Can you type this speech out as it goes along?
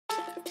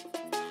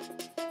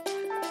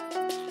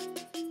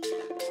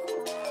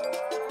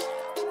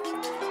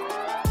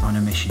on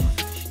a mission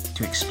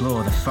to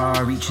explore the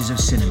far reaches of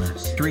cinema.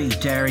 Three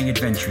daring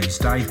adventurers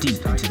dive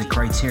deep into the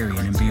Criterion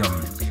and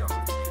beyond.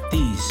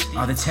 These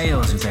are the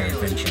tales of their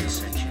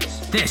adventures.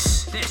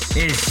 This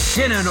is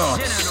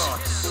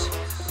Cinenauts!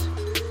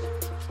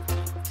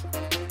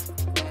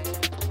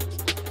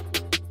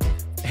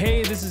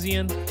 Hey, this is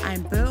Ian.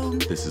 I'm Boom.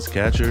 This is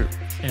Catcher.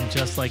 And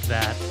just like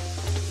that,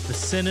 the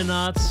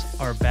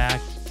Cinenauts are back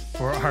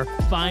for our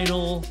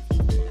final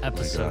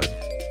episode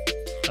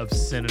of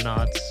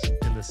Cinenauts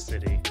in the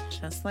City.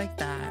 Just like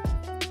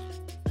that.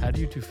 How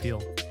do you two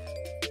feel?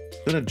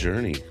 It's been a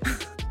journey.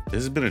 This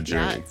has been a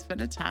journey. Yeah, it's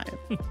been a time.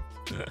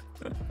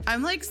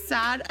 I'm like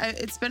sad.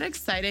 It's been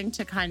exciting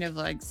to kind of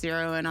like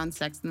zero in on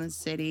Sex in the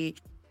City,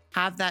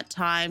 have that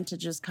time to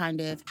just kind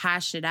of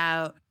hash it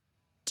out,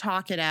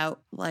 talk it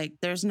out. Like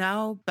there's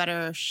no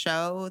better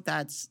show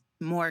that's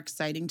more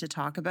exciting to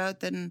talk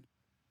about than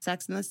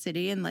Sex in the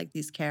City and like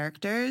these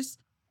characters.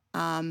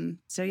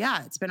 So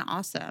yeah, it's been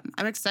awesome.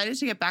 I'm excited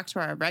to get back to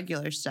our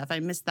regular stuff. I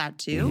missed that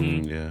too.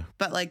 Yeah.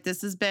 But like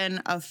this has been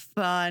a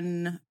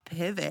fun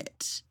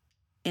pivot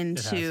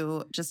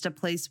into just a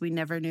place we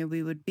never knew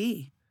we would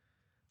be.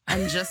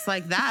 And just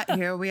like that,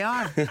 here we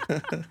are.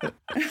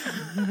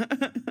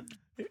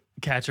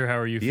 Catcher, how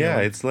are you feeling? Yeah,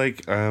 it's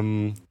like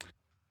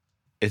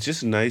it's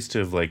just nice to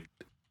have like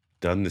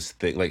done this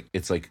thing. Like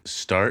it's like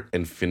start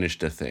and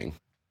finished a thing.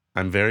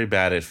 I'm very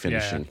bad at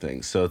finishing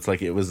things. So it's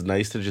like it was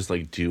nice to just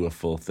like do a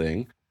full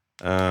thing.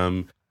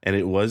 And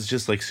it was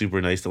just like super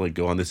nice to like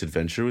go on this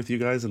adventure with you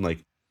guys. And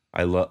like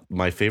I love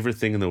my favorite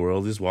thing in the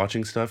world is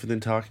watching stuff and then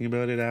talking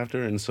about it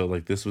after. And so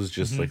like this was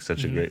just like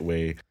such a great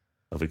way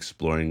of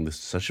exploring this,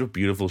 such a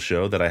beautiful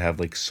show that I have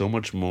like so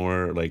much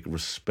more like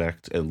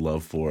respect and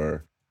love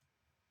for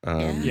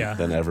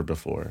than ever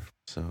before.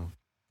 So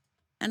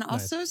and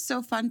also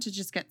so fun to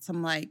just get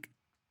some like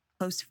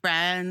close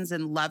friends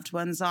and loved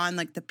ones on,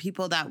 like the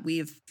people that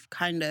we've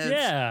kind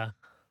of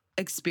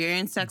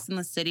experienced Sex in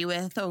the City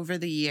with over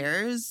the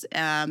years,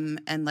 and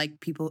like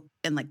people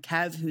and like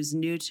Kev who's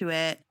new to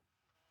it.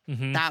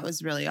 That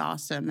was really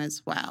awesome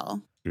as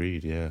well.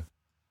 Agreed. Yeah,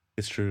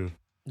 it's true.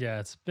 Yeah,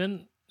 it's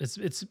been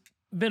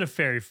a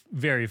very,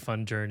 very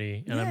fun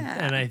journey,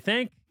 and I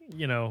thank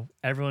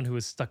everyone who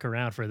has stuck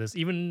around for this,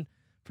 even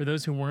for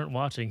those who weren't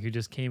watching, who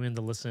just came in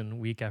to listen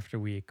week after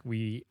week.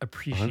 We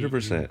appreciate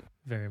 100% you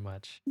very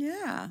much.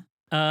 Yeah.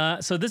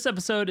 So this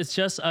episode is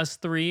just us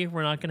three.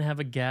 We're not going to have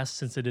a guest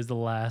since it is the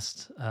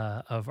last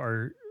of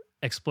our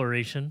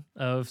exploration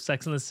of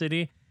Sex and the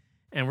City.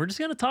 And we're just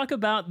going to talk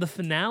about the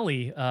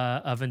finale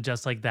of And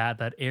Just Like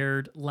That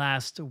aired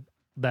last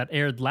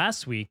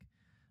week.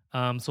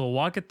 So we'll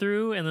walk it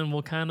through and then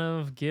we'll kind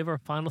of give our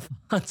final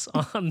thoughts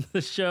on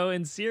the show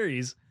and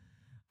series.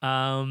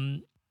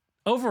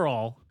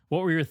 Overall,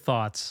 what were your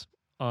thoughts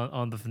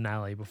on the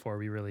finale before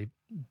we really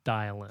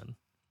dial in?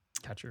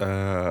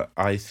 Catcher.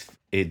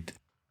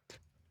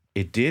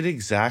 It did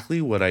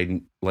exactly what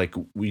I like.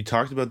 We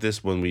talked about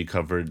this when we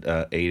covered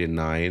 8 and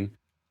 9,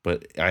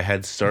 but I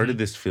had started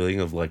this feeling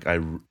of like I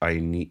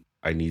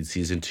need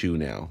season 2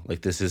 now.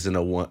 Like this isn't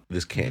a one.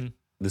 This can't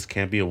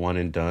be a one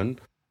and done.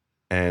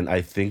 And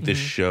I think the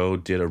show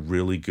did a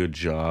really good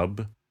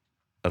job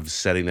of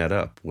setting that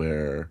up,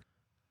 where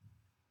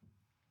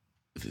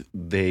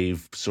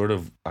they've sort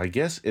of, I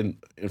guess, in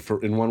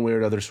one way or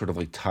another, sort of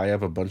like tie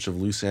up a bunch of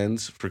loose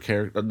ends for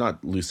character,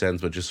 not loose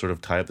ends, but just sort of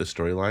tie up the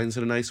storylines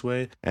in a nice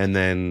way. And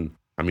then,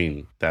 I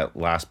mean, that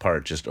last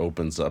part just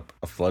opens up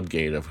a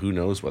floodgate of who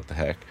knows what the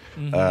heck.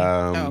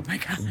 Oh my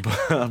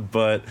God.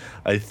 But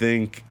I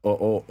think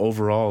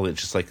overall,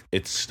 it's just like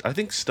I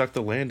think stuck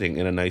the landing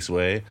in a nice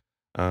way.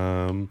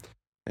 And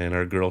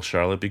our girl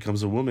Charlotte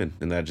becomes a woman,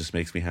 and that just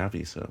makes me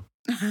happy. So,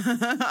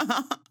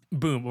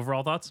 Boom.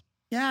 Overall thoughts?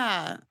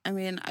 Yeah. I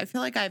mean, I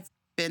feel like I've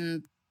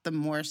been the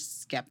more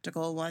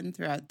skeptical one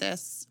throughout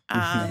this.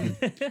 And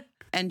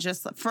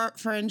just for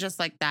And Just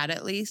Like That,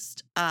 at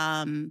least.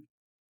 But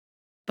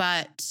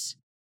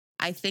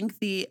I think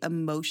the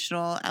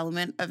emotional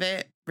element of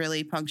it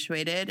really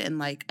punctuated, and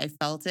like I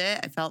felt it.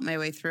 I felt my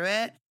way through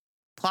it.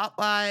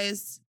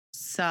 Plot-wise,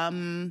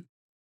 some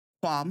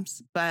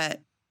qualms,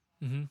 but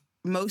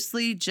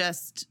mostly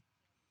just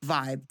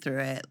vibe through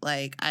it.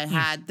 Like I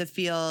had the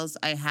feels,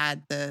 I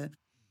had the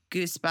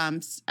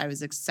goosebumps. I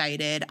was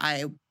excited.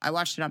 I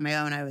watched it on my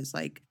own. I was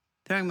like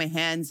throwing my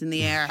hands in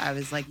the air. I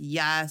was like,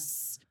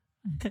 yes,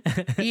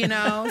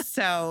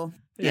 so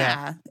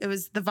yeah, it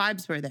was, the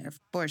vibes were there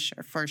for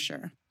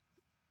sure.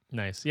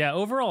 Nice. Yeah.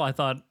 Overall, I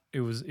thought it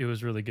was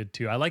really good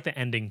too. I like the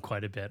ending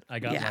quite a bit. I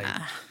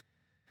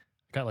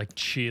got like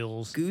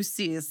chills.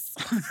 Goosies.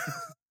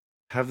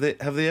 Have they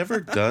ever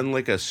done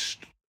like a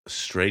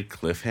straight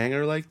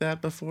cliffhanger like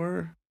that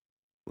before?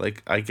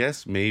 Like, I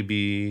guess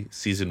maybe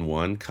season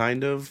 1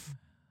 kind of,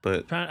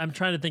 but I'm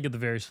trying to think of the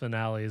various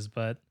finales,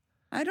 but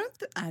I don't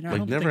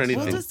like never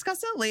anything. We'll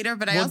discuss it later,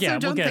 but I also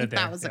don't think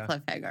that was a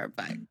cliffhanger.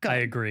 But I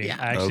agree. Yeah.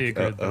 I actually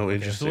agree.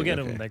 Interesting. So we'll get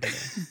it when they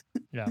get in.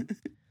 Yeah.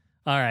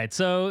 All right.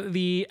 So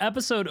the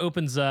episode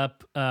opens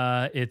up.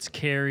 It's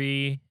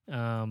Carrie,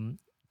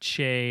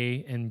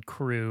 Che, and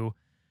crew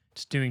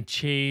just doing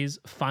Che's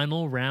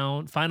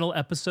final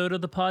episode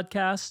of the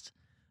podcast.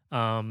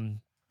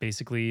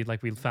 Basically,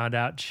 like we found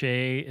out,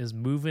 Che is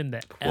moving to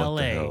What the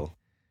LA. hell?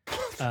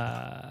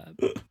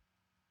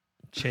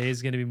 Che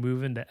is going to be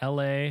moving to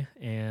LA,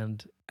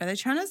 and Are they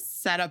trying to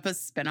set up a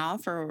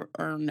spinoff or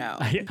no?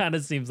 it kind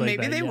of seems like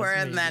Maybe that, they yes, were,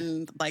 maybe. and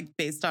then like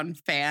based on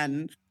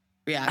fan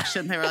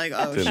reaction, they were like,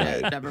 "Oh shit,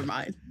 Tonight. never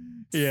mind.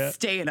 Yeah.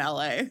 Stay in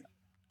LA."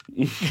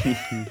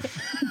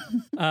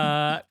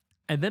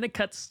 And then it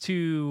cuts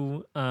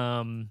to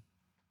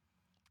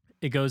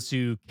it goes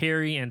to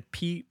Carrie and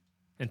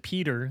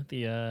Peter,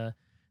 the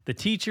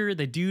teacher.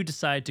 They do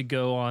decide to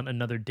go on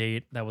another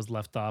date that was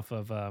left off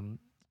of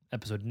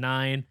episode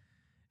 9.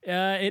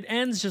 It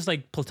ends just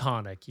like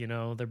platonic, you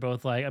know. They're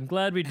both like, "I'm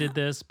glad we did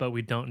this, but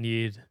I don't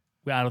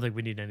think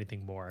we need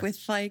anything more."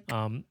 With like,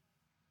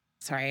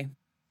 sorry.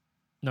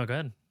 No, go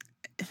ahead.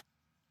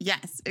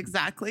 Yes,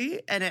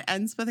 exactly. And it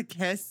ends with a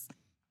kiss,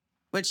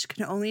 which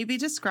can only be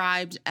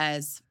described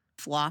as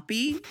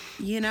floppy,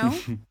 you know?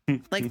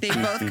 Like they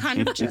both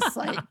kind of just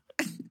like,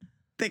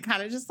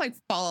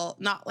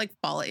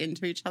 fall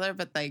into each other,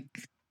 but like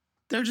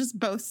they're just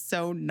both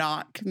so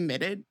not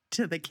committed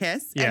to the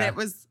kiss. Yeah.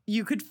 And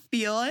you could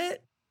feel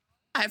it.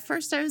 At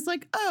first I was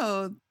like,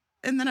 oh,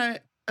 and then I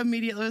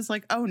immediately was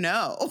like, oh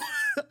no,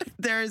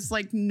 there's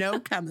like no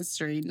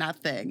chemistry,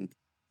 nothing.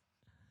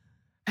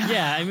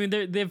 Yeah, I mean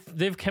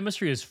they've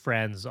chemistry as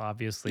friends,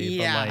 obviously.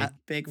 Yeah, but like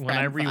big when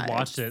I friend rewatched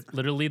vibes. it,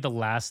 literally the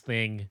last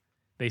thing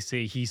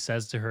he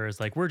says to her is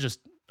like, "We're just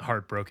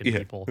heartbroken Yeah.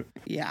 people."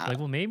 Yeah. Like,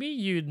 well, maybe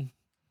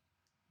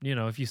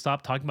if you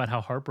stop talking about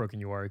how heartbroken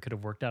you are, it could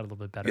have worked out a little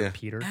bit better, Yeah.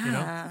 Peter. You know,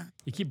 Yeah.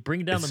 you keep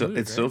bringing down It's the so, mood.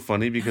 it's so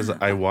funny because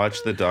I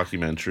watched the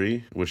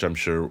documentary, which I'm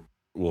sure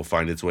will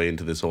find its way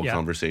into this whole Yeah.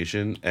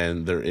 conversation,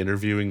 and they're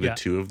interviewing the Yeah.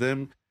 two of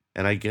them.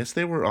 And I guess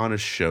they were on a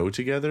show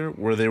together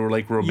where they were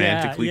like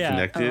romantically yeah.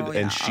 connected, Oh, yeah,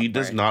 and she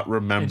does awkward. not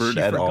remember she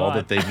at all forgot.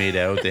 that they made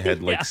out. They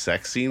had like Yeah.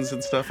 sex scenes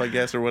and stuff, I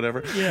guess, or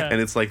whatever. Yeah.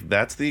 And it's like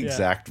that's the Yeah.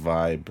 exact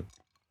vibe.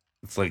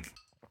 It's like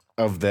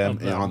of them, Of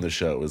them. on the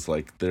show. Is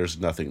like there's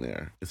nothing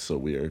there. It's so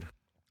weird.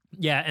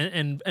 Yeah,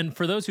 and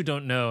for those who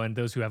don't know and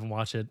those who haven't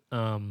watched it,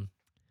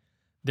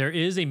 there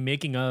is a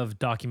making of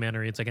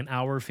documentary. It's like an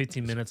hour,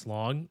 15 minutes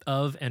long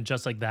of and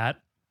just like that.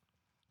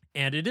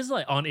 And it is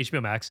like on HBO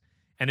Max,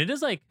 and it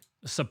is like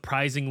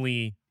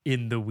surprisingly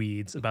in the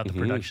weeds about the Mhm,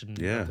 production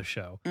yeah. of the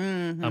show.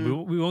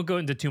 Mhm. We won't go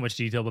into too much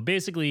detail, but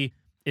basically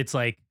it's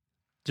like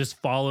just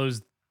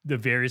follows the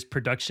various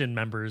production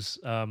members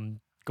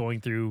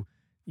going through,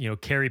 you know,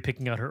 Carrie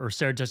picking out her, or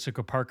Sarah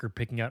Jessica Parker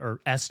picking out,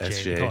 or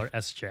SJ, we call her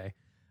SJ.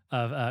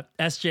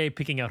 SJ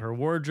picking out her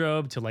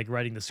wardrobe to like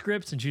writing the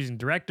scripts and choosing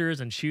directors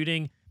and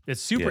shooting.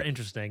 It's super Yeah.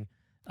 interesting.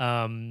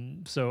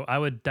 So I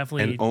would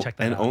definitely And check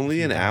that and out. only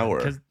if an you haven't,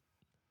 hour. 'cause-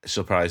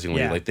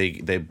 Surprisingly, Yeah. like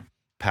they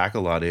pack a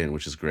lot in,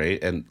 which is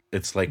great, and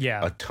it's like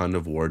Yeah. a ton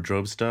of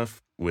wardrobe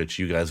stuff. Which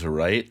you guys are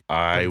right.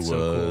 I That's so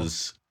cool.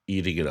 was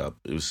eating it up.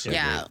 It was so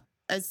Yeah.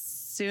 As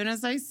soon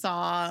as I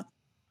saw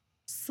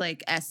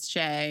like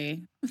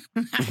SJ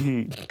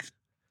good.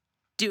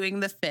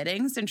 doing the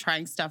fittings and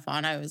trying stuff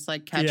on, I was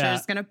like, Catcher's Yeah.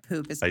 gonna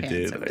poop his I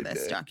pants did, over I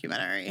this did.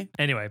 documentary.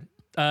 Anyway,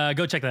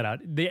 go check that out.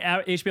 The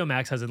HBO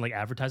Max hasn't like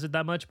advertised it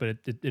that much, but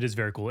it is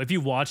very cool. If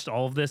you watched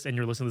all of this and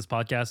you're listening to this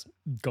podcast,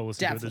 go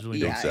listen to it. There's really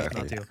no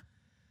Definitely, excuse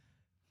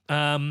yeah.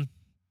 not to.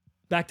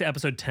 Back to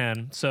episode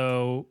 10.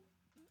 So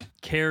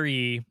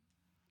Carrie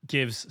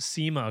gives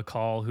Seema a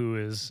call, who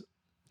is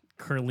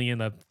currently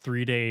in a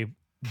 3-day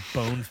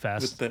bone With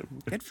fest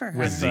that, Good for her.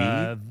 with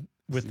Z?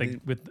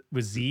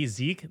 with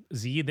Zeke,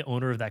 the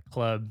owner of that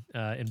club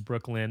in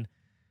Brooklyn.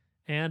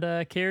 And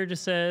Carrie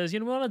just says, "You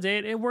know, we went on a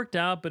date. It worked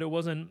out, but it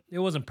wasn't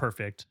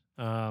perfect.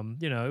 You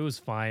know, it was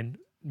fine."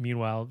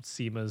 Meanwhile,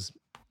 Seema's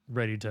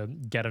ready to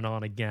get it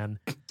on again.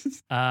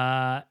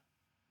 And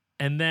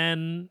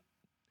then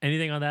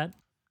anything on that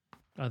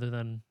other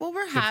than Well,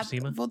 we're for happy.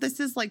 Seema? Well, this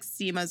is like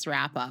Seema's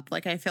wrap up.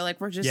 Like, I feel like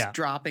we're just Yeah.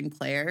 dropping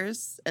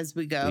players as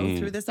we go Mm.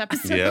 through this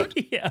episode.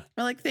 Yeah. yeah.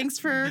 We're like, thanks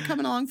for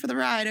coming along for the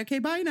ride. Okay,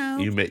 bye now.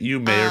 you may or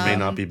may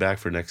not Um, be back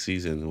for next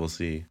season. We'll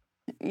see.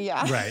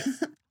 Yeah. Right.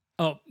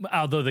 Oh,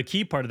 although the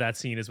key part of that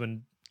scene is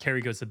when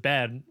Carrie goes to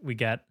bed, we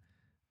get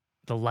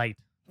the light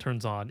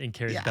turns on in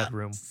Carrie's Yeah.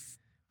 bedroom,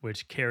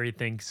 which Carrie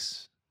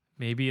thinks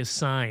may be a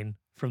sign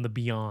from the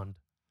beyond.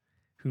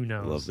 Who I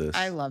knows? love this.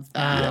 I love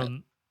that.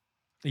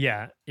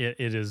 Yeah,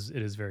 it is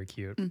very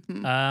cute.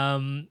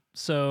 Mhm.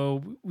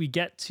 So we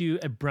get to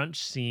a brunch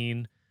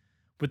scene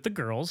with the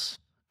girls,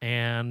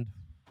 and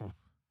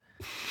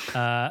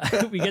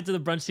we get to the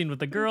brunch scene with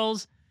the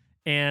girls,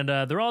 and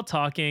they're all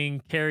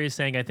talking. Carrie is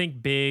saying, "I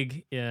think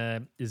Big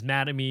is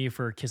mad at me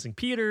for kissing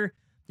Peter.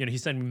 You know,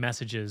 he's sending me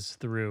messages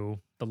through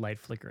the light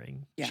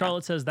flickering." Yeah.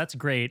 Charlotte says, "That's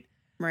great."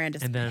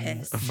 Miranda's And then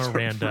pissed.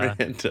 Miranda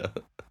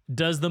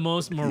does the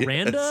most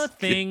Miranda Yes,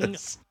 thing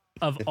yes.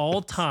 of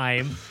all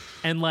time,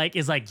 and like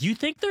is like, "You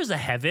think there's a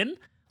heaven?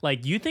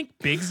 Like, you think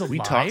Big's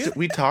alive?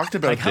 We talked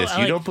about Like, how- this. You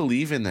like- don't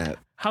believe in that.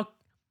 How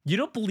you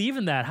don't believe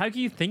in that? How can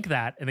you think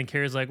that?" And then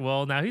Carrie's like,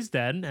 "Well, now he's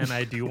dead, and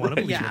I do want to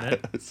believe Yeah. in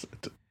it."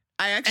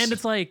 I actually, And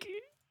it's like,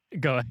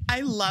 Go ahead.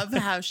 I love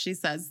how she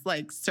says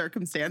like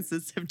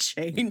circumstances have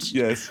changed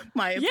Yes.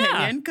 my Yeah.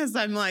 opinion because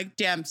I'm like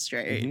damn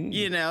straight. Mhm.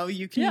 You know,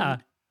 you can. Yeah.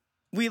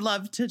 We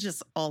love to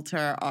just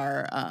alter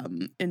our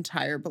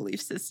entire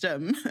belief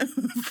system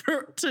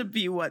to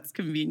be what's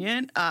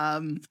convenient.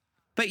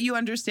 But you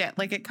understand,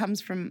 like it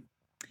comes from.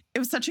 It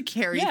was such a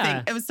Carrie Yeah.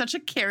 thing. It was such a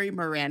Carrie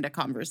Miranda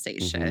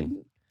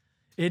conversation.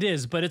 It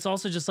is, but it's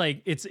also just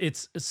like it's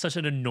such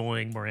an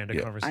annoying Miranda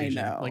Yeah. conversation.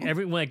 I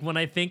know. Like when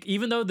I think,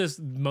 even though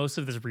most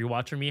of this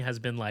rewatch for me has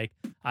been like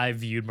I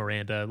viewed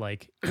Miranda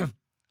like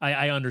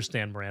I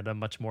understand Miranda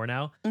much more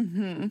now.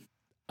 Mm-hmm.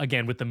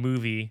 Again with the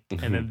movie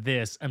and then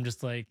this, I'm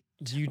just like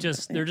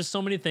there are just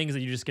so many things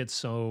that you just get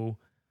so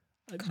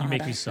you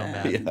make me so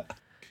mad. Yeah.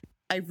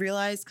 I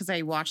realized because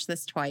I watched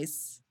this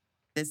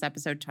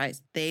episode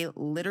twice, they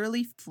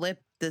literally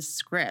flipped the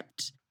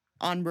script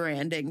on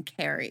Miranda and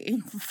Carrie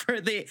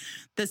for the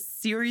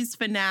series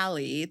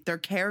finale. Their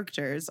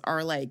characters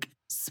are like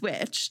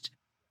switched.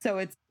 So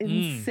it's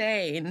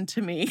insane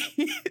to me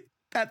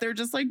that they're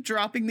just like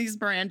dropping these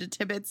Miranda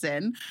tidbits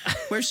in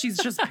where she's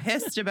just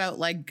pissed about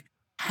like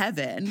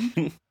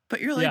heaven. But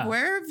you're like, Yeah.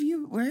 where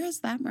has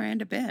that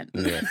Miranda been?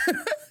 Yeah.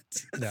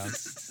 Yeah.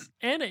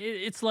 And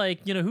it's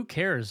like, who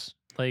cares?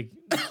 Like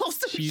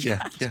Also, she's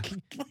Yeah. Yeah.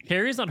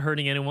 Carrie's not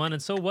hurting anyone,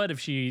 and so what if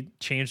she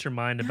changed her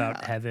mind about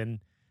Yeah. heaven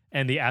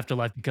and the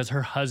afterlife because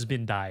her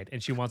husband died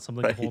and she wants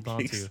something to hold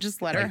on to?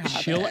 just let her Like,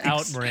 have chill it.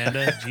 out,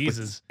 Miranda.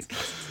 Jesus.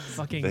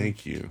 Fucking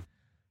Thank you.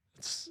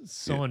 it's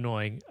so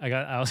annoying.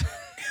 I was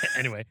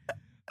anyway.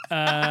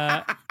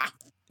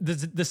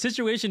 The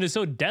situation is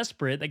so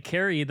desperate that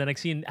Carrie, the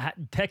next scene,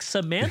 texts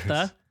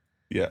Samantha,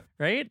 Yeah.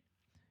 right?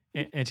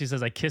 And she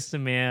says, "I kissed a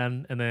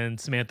man," and then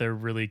Samantha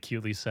really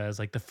cutely says,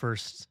 "Like the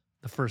first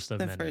of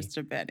The many." first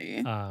of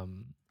Betty.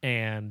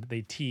 And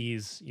they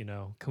tease,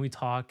 can we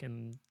talk?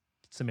 And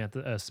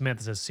Samantha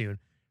says soon.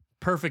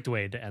 Perfect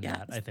way to end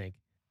that, Yes. I think.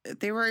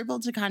 They were able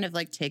to kind of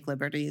like take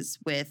liberties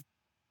with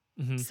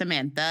Mhm.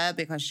 Samantha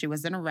because she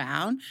wasn't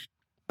around.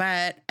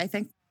 But I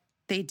think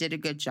they did a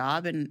good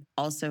job. And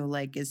also,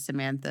 like, is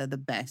Samantha the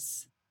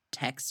best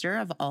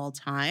texter of all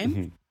time?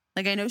 Mhm.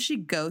 Like, I know she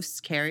ghosts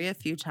Carrie a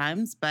few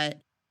times,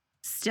 but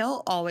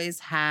still always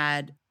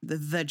had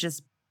the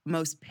just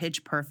most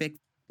pitch perfect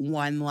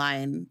one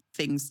line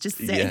things to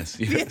say Yes,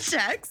 via yes.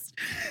 text.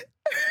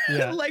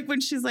 Yeah. Like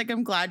when she's like,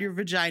 I'm glad your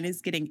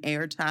vagina's getting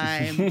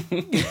airtime.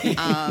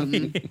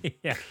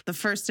 Yeah. The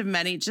first of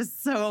many,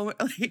 just so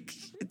like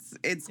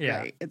it's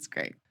Yeah. great. It's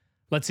great.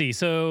 Let's see.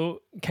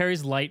 So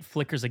Carrie's light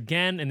flickers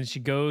again, and then she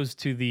goes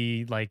to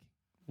the like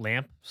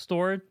lamp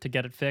store to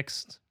get it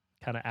fixed.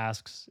 Kind of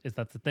asks, "Is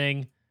that the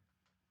thing?"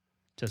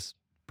 Just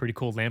pretty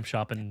cool lamp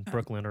shop in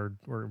Brooklyn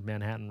or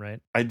Manhattan,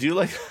 right? I do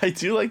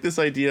like this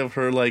idea of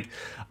her like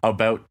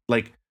about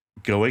like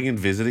going and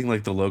visiting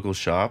like the local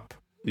shop.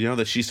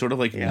 That she sort of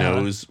like Yeah.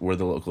 knows where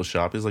the local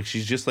shop is. Like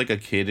she's just like a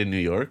kid in New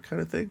York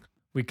kind of thing.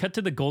 We cut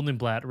to the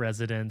Goldenblatt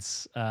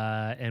residence,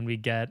 and we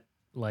get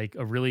like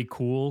a really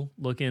cool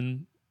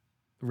looking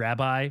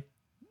rabbi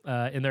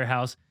in their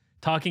house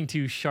talking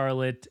to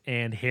Charlotte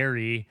and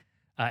Harry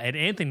and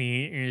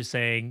Anthony, and you're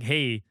saying,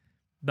 "Hey,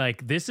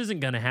 like this isn't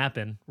gonna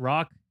happen.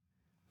 Rock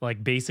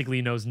like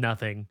basically knows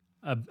nothing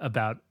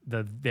about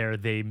their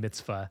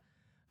mitzvah."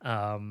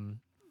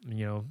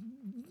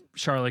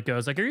 Charlotte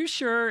goes like, "Are you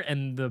sure?"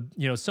 And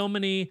so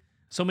many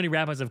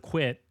rabbis have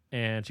quit,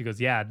 and she goes,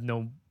 "Yeah,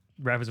 no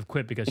rabbis have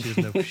quit because she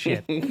doesn't know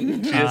shit." She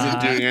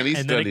isn't doing any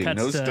and then it studying. cuts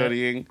No to-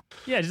 studying.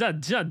 Yeah, she's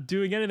not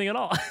doing anything at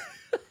all.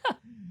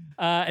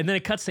 And then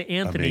it cuts to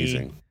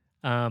Anthony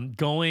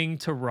going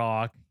to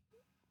Rock,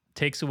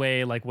 takes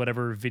away like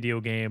whatever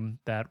video game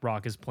that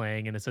Rock is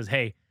playing, and it says,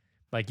 "Hey,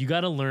 like you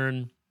got to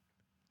learn.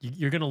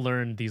 You're gonna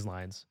learn these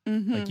lines.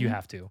 Like you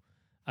have to.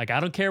 Like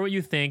I don't care what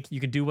you think. You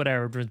can do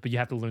whatever, but you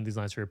have to learn these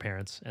lines for your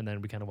parents." And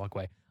then we kind of walk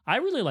away. I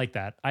really like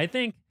that. I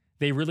think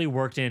they really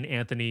worked in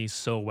Anthony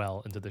so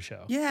well into the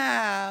show.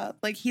 Yeah.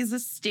 Like he's a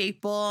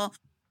staple.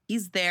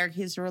 He's there.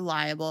 He's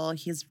reliable.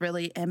 He's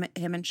really him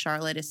and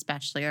Charlotte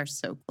especially are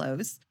so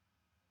close.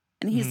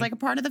 And he's Mhm. like a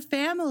part of the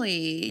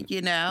family,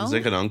 He's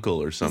like an uncle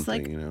or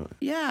something, like-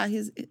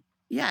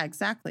 Yeah,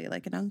 exactly.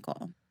 Like an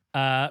uncle.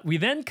 We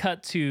then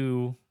cut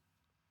to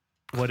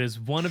what is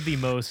one of the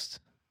most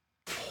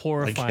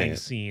horrifying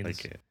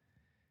scenes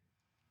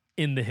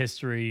in the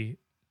history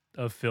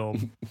of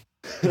film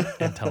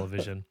and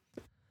television.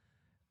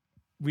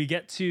 We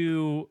cut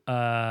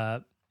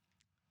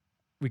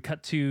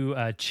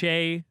to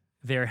Che.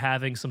 They're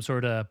having some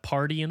sort of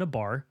party in a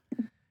bar,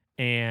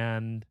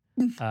 and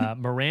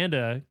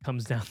Miranda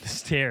comes down the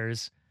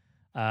stairs,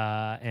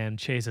 and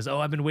Che says, "Oh,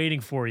 I've been waiting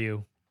for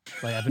you.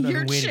 Like I've been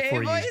Your waiting Che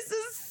for you." voice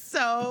is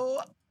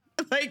so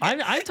like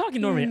I'm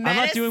talking normally. I'm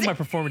not doing my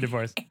menacing. performative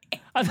voice.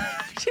 I'm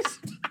just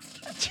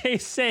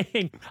Chase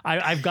saying,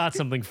 I've got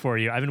something for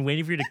you. I've been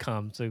waiting for you to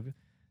come. So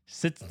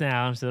sits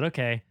down, said,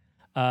 "Okay."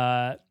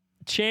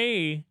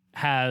 Che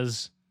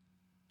has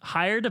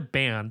hired a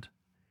band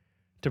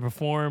to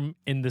perform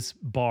in this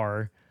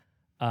bar,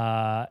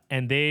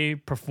 and they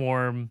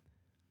perform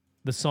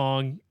the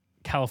song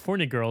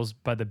California Girls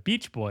by the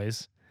Beach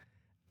Boys.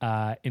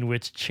 in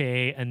which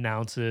Che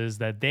announces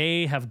that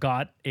they have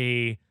got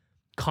a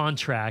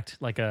contract,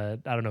 like I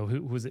don't know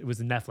who was it was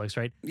Netflix,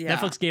 right? Yeah.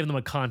 Netflix gave them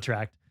a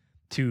contract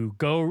to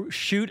go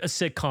shoot a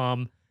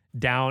sitcom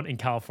down in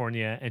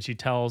California, and she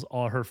tells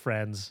all her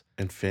friends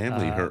And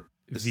family.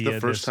 This is via the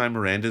first time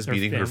Miranda's her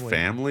meeting her family.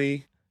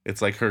 family.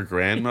 It's like her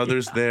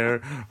grandmother's there,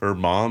 her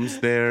mom's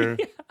there.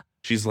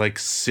 She's like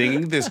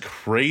singing this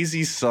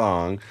crazy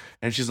song,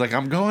 and she's like,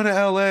 I'm going to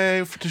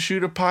LA to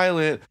shoot a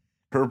pilot.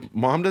 Her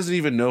mom doesn't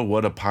even know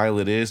what a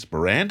pilot is.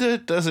 Miranda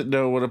doesn't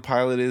know what a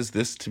pilot is.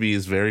 This to me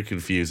is very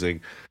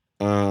confusing.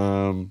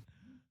 And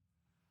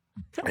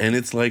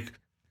it's like,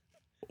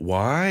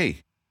 why?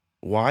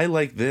 Why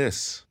like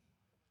this?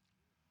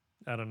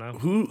 I don't know.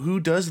 Who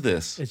does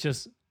this? It's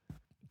just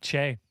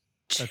Che.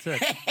 That's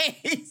it.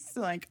 It's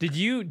like, Did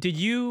you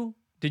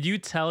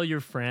tell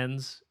your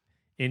friends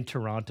in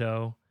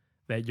Toronto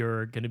that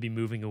you're going to be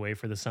moving away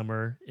for the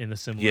summer in a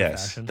similar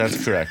Yes, fashion?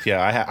 that's correct.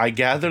 Yeah, I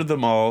gathered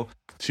them all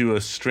to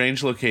a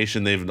strange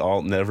location they've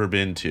all never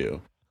been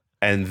to,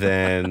 and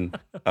then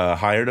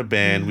hired a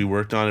band. We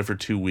worked on it for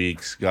 2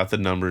 weeks, got the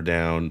number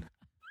down,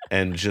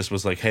 and just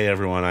was like, "Hey,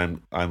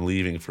 everyone, I'm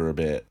leaving for a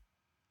bit."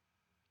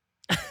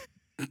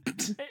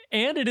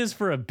 And it is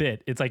for a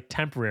bit. It's like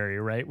temporary,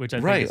 right? Which I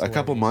think Right, is a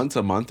couple hilarious. months,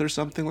 a month or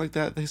something like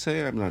that. They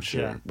say. I'm not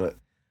sure, Yeah. but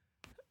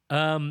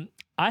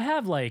I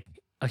have like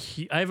I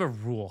have a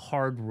rule,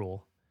 hard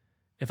rule.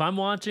 If I'm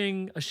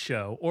watching a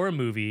show or a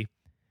movie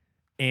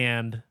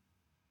and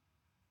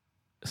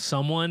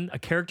a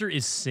character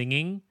is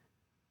singing,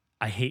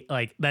 I hate,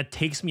 like, that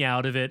takes me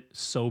out of it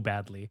so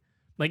badly.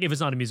 Like, if it's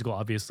not a musical,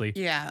 obviously.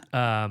 yeah.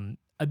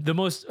 The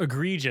most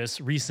egregious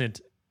recent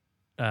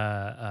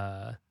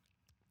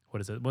what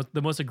is it?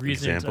 The most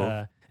egregious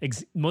Example?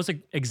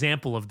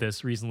 example of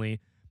this recently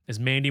is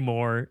Mandy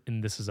Moore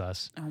in This Is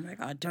Us. Oh my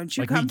God. Don't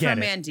you Like, we come get for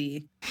it.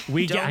 Mandy.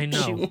 I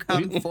know. Don't you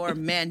come for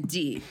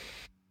Mandy.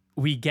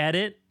 We get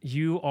it.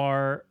 You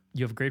have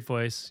a great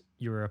voice.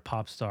 You're a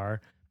pop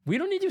star. We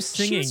don't need you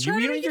singing. She's trying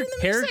We to don't need get your in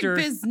the music character.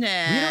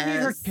 business. We don't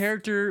need her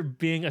character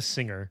being a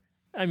singer.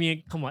 I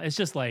mean, come on. It's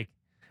just like,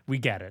 we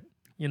get it.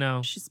 You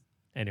know? She's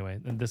Anyway,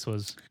 and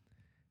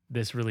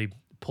this really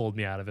pulled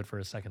me out of it for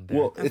a second there.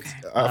 well, it's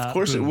of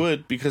course it boom.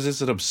 would, because it's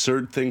an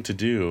absurd thing to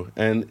do,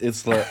 and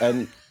it's like,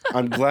 and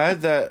I'm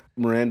glad that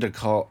Miranda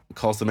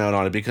calls them out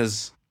on it,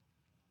 because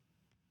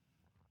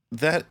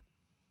that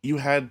you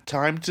had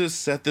time to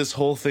set this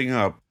whole thing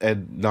up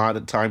and not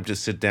a time to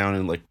sit down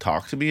and like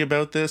talk to me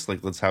about this.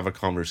 Like, let's have a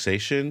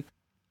conversation.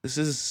 This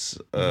is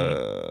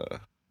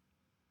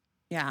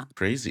yeah.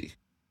 crazy.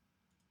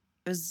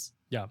 It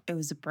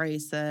was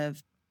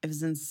abrasive. It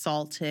was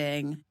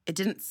insulting. It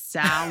didn't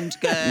sound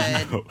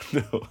good.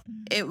 No.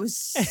 It was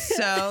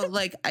so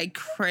like I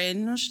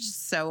cringed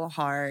so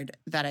hard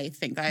that I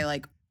think I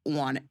like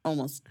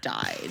almost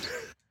died.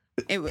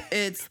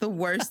 It's the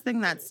worst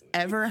thing that's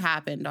ever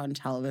happened on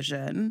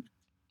television,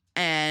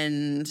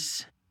 and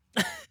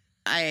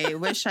I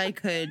wish I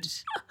could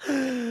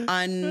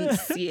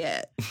unsee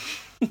it.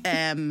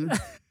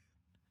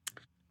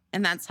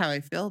 And that's how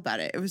I feel about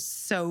it. It was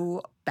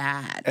so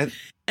bad.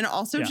 And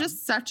also Yeah.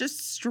 just such a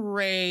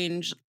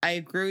strange, I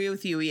agree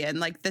with you, Ian.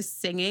 Like the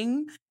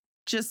singing,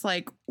 just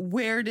like,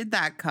 where did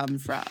that come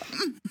from?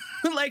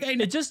 Like I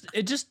know.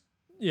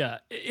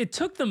 It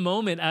took the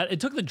moment out, it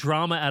took the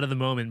drama out of the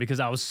moment, because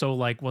I was so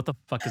like, what the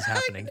fuck is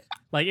happening?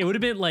 Like, it would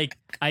have been like,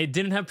 I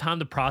didn't have time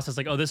to process,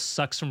 like, oh, this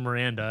sucks from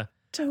Miranda.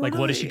 Like,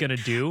 what is she gonna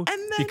do? And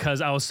then-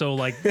 Because I was so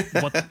like,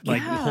 what,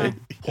 like, Yeah.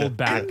 pulled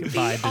back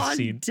by The this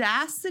scene.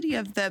 audacity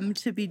of them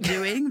to be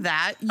doing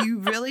that. You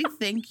really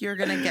think you're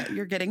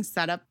getting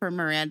set up for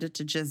Miranda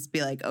to just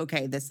be like,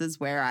 okay, this is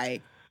where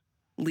I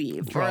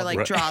leave or like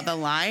Right. draw the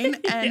line.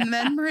 And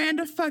then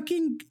Miranda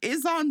fucking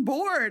is on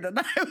board. And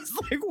I was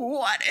like,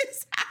 what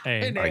is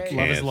Hey, happening? I Love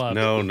can't. is love.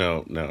 No.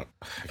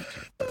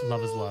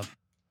 Love is love.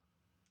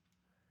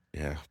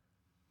 Yeah.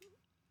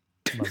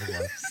 Love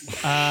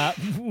is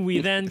love.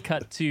 We then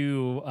cut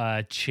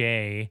to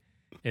Che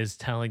is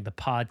telling the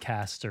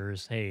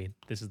podcasters, hey,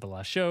 this is the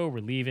last show. We're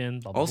leaving.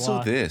 Blah, blah, Also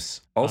blah.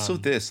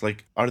 this,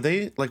 like, are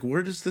they like,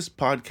 where does this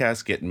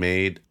podcast get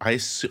made? I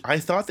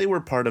thought they were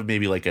part of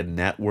maybe like a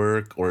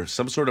network or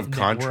some sort of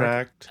Network.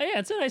 contract. Oh, yeah,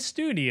 it's a nice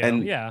studio.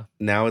 And- yeah.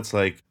 Now it's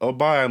like, oh,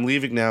 bye, I'm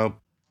leaving now.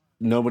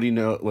 Nobody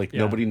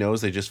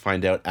knows. They just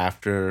find out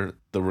after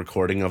the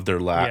recording of their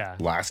Yeah.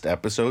 last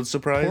episode.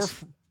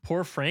 Surprise.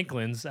 Poor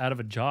Franklin's out of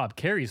a job.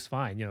 Carrie's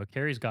fine. You know,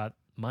 Carrie's got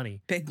money.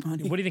 Big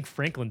money. What do you think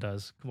Franklin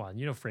does? Come on,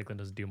 you know Franklin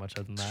doesn't do much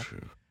other than that.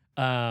 True.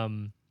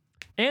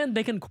 And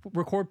they can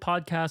record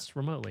podcasts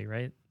remotely,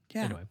 right?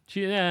 Yeah.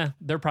 Anyway,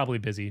 they're probably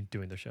busy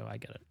doing their show. I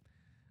get it.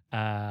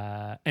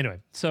 Anyway,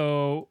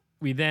 so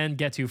we then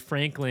get to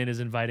Franklin is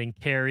inviting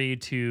Carrie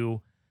to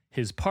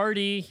his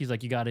party. He's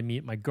like, you got to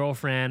meet my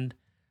girlfriend.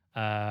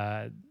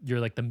 You're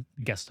like the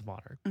guest of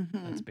honor. Mhm.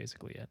 That's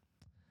basically it.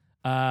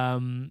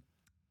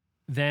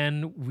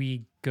 Then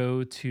we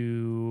go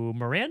to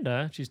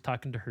Miranda. She's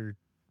talking to her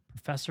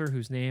professor,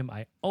 whose name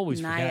I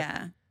always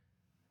forget.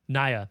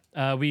 Naya.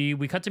 Naya.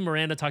 We cut to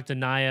Miranda, talk to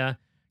Naya,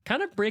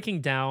 kind of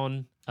breaking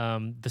down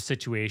the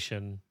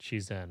situation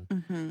she's in.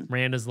 Mm-hmm.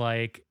 Miranda's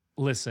like,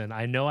 listen,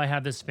 I know I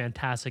have this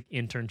fantastic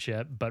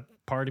internship, but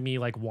part of me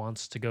like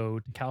wants to go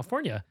to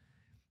California.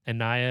 And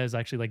Naya is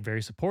actually like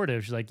very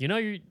supportive. She's like,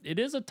 it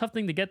is a tough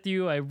thing to get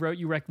through. I wrote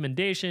you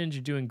recommendations.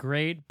 You're doing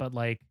great, but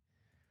like,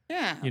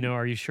 Yeah.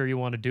 are you sure you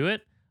want to do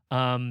it?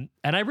 And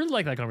I really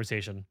like that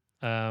conversation.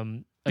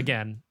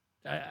 Again,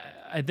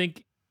 I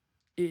think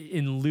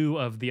in lieu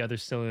of the other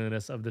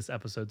silliness of this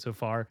episode so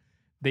far,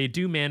 they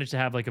do manage to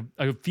have like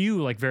a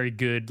few like very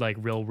good like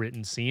real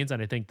written scenes,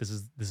 and I think this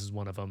is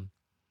one of them,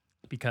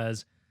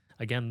 because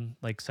again,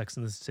 like Sex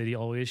and the City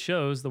always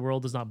shows, the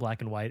world is not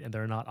black and white, and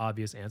there are not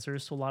obvious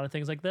answers to a lot of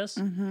things like this.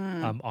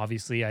 Mm-hmm.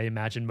 Obviously, I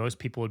imagine most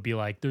people would be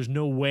like, "There's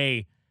no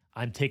way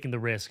I'm taking the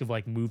risk of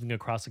like moving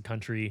across the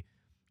country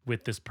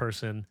with this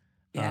person."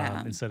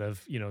 Yeah. Instead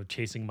of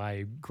chasing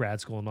my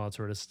grad school and all that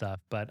sort of stuff.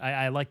 But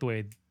I like the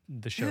way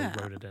the show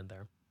wrote it in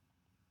there.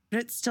 But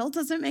it still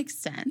doesn't make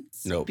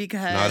sense. Nope.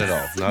 Because Not at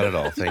all. Not at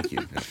all. Thank you.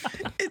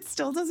 it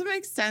still doesn't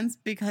make sense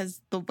because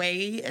the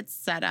way it's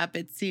set up,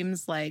 it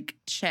seems like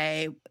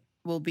Che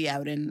will be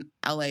out in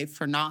LA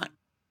for not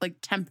like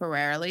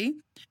temporarily.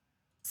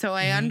 So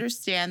I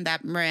understand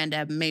that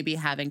Miranda may be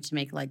having to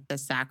make like the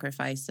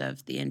sacrifice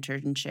of the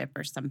internship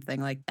or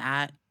something like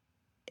that.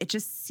 It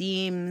just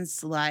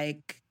seems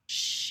like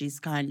she's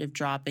kind of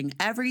dropping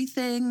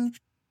everything,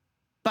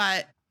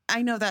 but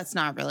I know that's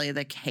not really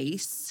the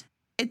case.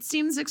 It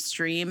seems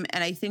extreme,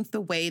 and I think the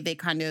way they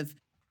kind of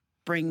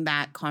bring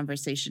that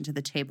conversation to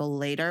the table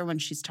later when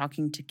she's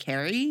talking to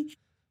Carrie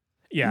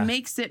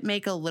makes it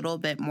make a little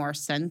bit more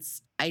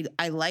sense.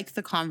 I like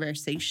the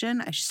conversation.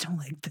 I just don't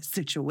like the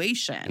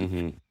situation.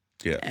 Mm-hmm.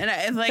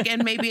 Yeah.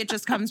 And maybe it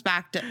just comes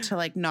back to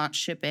like not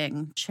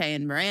shipping Che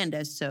and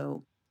Miranda,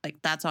 so like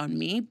that's on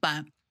me,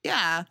 but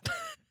yeah.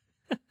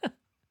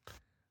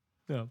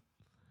 Yeah.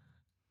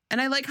 And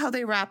I like how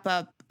they wrap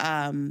up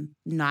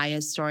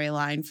Naya's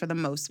storyline for the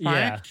most part.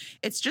 Yeah.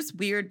 It's just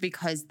weird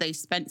because they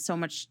spent so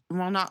much,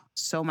 well, not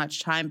so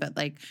much time, but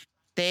like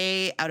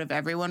they, out of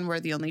everyone,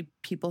 were the only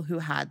people who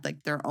had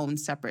like their own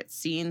separate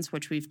scenes,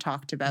 which we've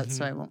talked about.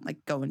 So I won't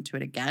like go into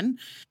it again.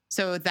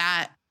 So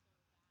that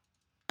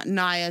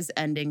Naya's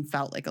ending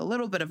felt like a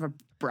little bit of a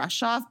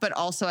brush off, but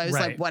also I was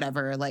like,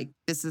 whatever, like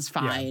this is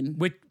fine.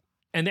 Yeah.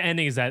 And the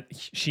ending is that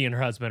she and her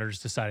husband are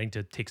just deciding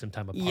to take some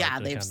time apart. Yeah,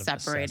 to they've kind of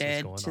assess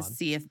separated what's to going on.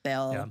 see if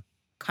they'll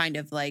kind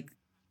of like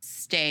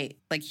stay,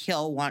 like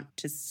he'll want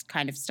to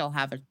kind of still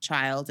have a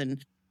child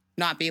and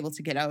not be able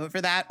to get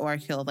over that, or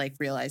he'll like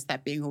realize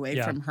that being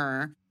away from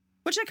her,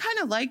 which I kind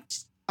of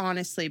liked,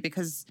 honestly,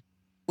 because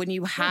when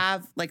you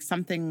have like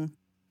something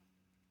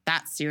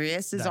that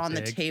serious is that on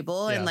big. the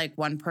table and like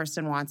one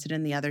person wants it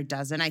and the other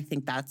doesn't, I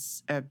think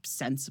that's a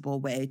sensible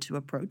way to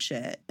approach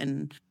it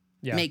and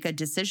make a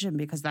decision,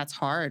 because that's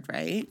hard,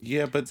 right?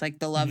 Yeah, but It's like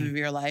the love of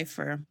your life,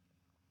 or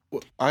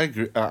well, I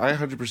agree. I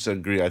 100%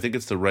 agree. I think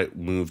it's the right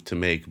move to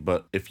make.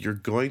 But if you're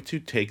going to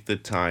take the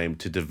time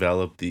to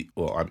develop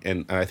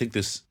and I think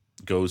this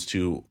goes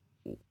to,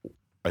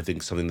 I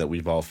think something that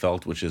we've all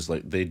felt, which is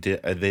like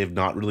they have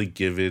not really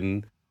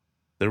given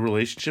their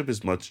relationship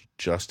as much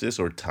justice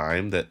or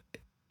time that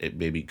it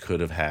maybe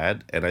could have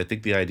had. And I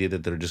think the idea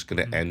that they're just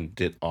going to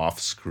end it off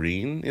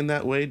screen in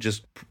that way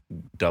just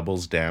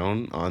doubles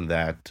down on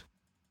that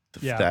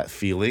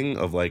feeling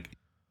of like,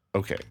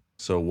 okay,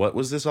 so what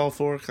was this all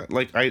for?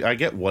 Like, I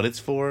get what it's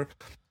for,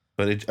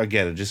 but it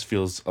just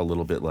feels a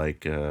little bit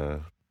like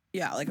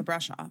like a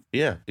brush off.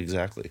 Yeah,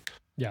 exactly.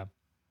 Yeah.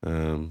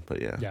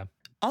 But yeah. Yeah.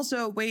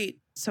 Also, wait,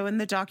 so in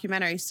the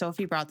documentary,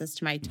 Sophie brought this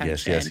to my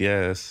attention.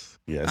 Yes.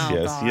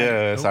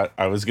 God. Nope.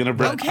 I was gonna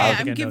bring. Okay,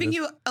 I'm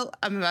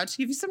about to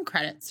give you some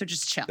credit, so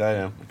just chill. I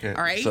am. Okay.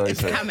 All right, Sorry.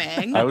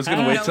 coming. I was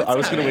gonna wait till. I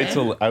was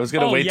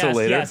gonna wait till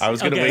later. Yes. I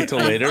was gonna wait till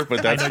later,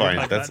 but that's fine.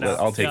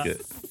 I'll take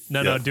it.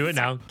 No, do it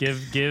now.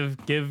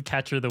 Give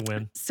Catcher the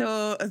win.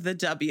 So the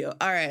W.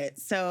 All right.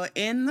 So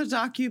in the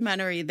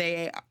documentary,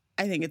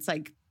 I think it's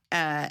like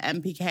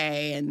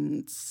MPK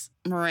and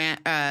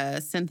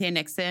Cynthia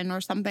Nixon or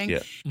something.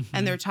 Yeah.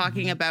 And they're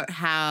talking about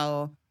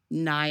how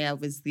Naya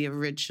was the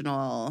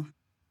original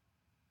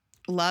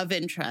love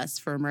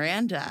interest for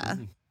Miranda.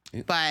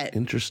 But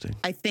interesting.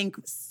 I think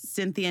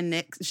Cynthia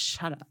Nixon,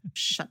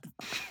 shut the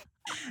fuck.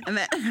 And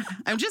then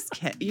I'm just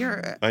kidding.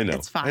 I know.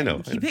 It's fine. I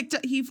know.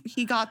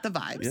 He got the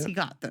vibes. Yeah. He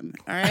got them.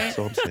 All right. That's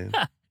all I'm saying.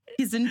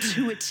 He's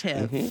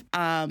intuitive.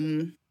 But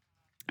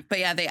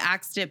yeah, they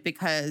axed it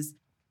because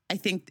I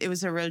think it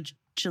was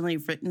originally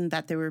written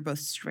that they were both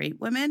straight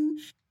women.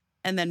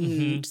 And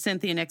then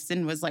Cynthia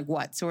Nixon was like,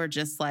 what? So we're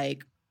just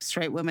like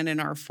straight women in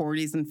our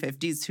 40s and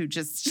 50s who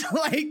just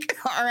like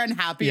are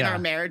unhappy in our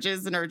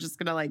marriages and are just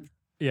going to like,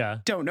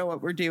 don't know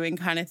what we're doing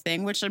kind of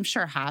thing, which I'm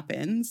sure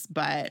happens.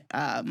 But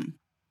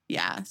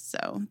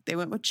so they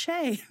went with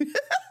Che.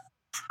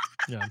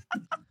 Yeah.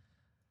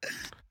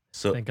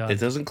 So it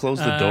doesn't close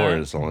the door,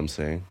 is all I'm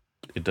saying.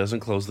 It doesn't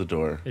close the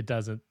door. It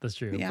doesn't. That's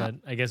true. Yeah. But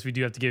I guess we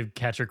do have to give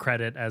Catcher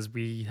credit, as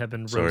we have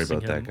been Sorry roasting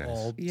about him that, guys.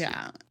 all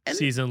And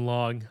season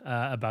long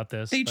about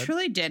this. they but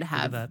truly did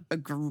have that. a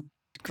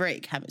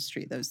great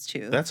chemistry, those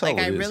two. That's like all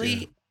I it is, really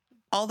yeah.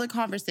 all the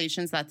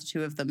conversations that the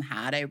two of them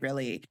had, I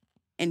really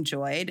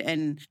enjoyed.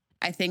 And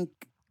I think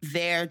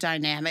their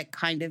dynamic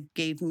kind of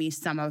gave me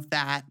some of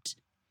that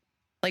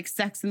like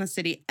Sex and the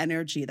City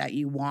energy that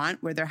you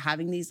want, where they're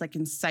having these like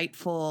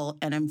insightful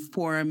and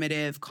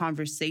informative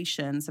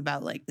conversations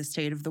about like the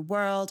state of the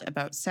world,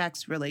 about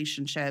sex,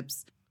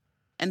 relationships,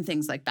 and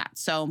things like that.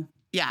 So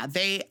yeah,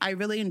 I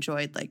really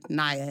enjoyed like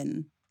Naya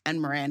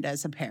and Miranda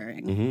as a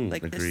pairing,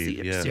 like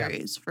agreed, this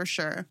series for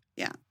sure.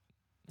 Yeah.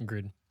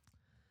 Agreed.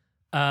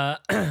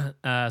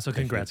 So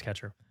congrats,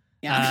 Catcher.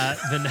 Yeah.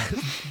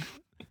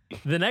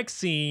 The next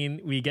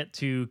scene, we get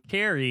to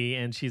Carrie,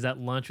 and she's at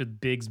lunch with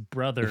Big's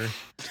brother,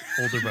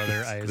 older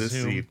brother, I This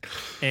assume. scene.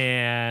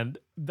 And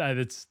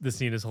the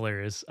scene is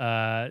hilarious.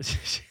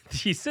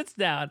 She sits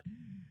down,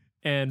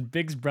 and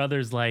Big's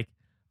brother's like,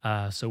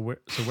 "So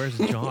where's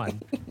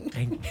John?"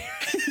 And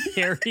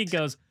Carrie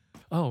goes,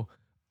 "Oh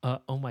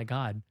my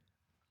God,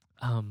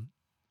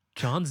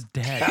 John's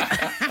dead."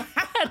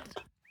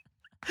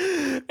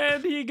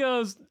 And he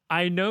goes,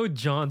 "I know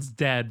John's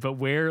dead, but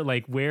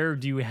where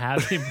do you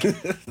have him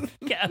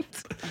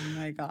kept?" Oh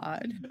my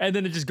God. And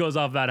then it just goes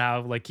off about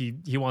how like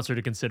he wants her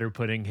to consider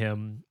putting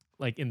him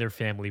like in their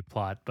family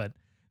plot. But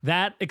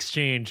that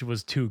exchange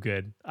was too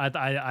good.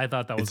 I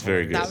thought that was It's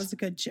very hilarious. That was a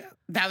good joke.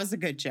 That was a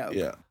good joke.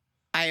 Yeah.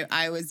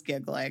 I was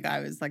giggling.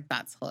 I was like,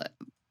 that's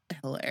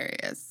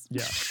hilarious.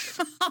 Yeah.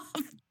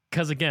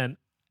 Because again,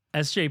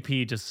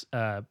 SJP just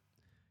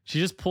she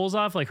just pulls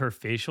off like her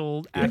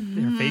facial her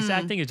face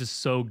acting is just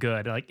so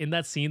good. Like in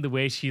that scene, the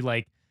way she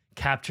like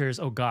captures,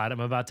 oh God,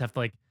 I'm about to have to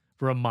like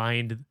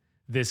remind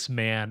this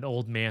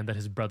old man that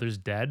his brother's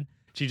dead.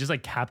 She just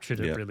like captured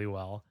it really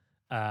well.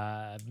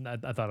 I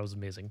thought it was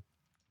amazing.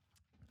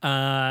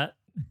 So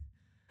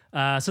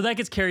that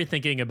gets Carrie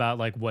thinking about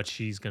like what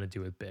she's gonna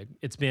do with Big.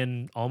 It's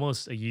been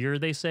almost a year,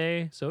 they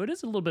say, so it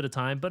is a little bit of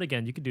time. But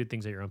again, you can do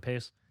things at your own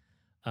pace.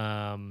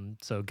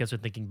 So it gets her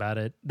thinking about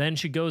it. Then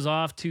she goes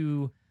off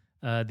to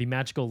the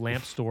magical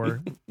lamp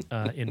store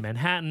in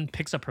Manhattan,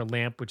 picks up her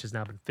lamp, which has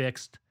now been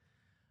fixed.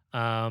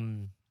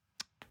 Then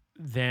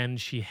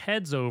she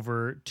heads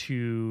over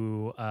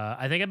to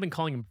I think I've been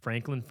calling him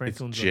Franklin.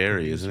 Franklin's It's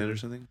Jerry, isn't it, or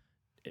something?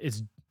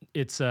 It's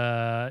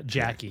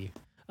Jackie.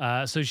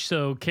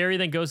 So Carrie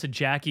then goes to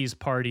Jackie's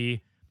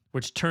party,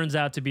 which turns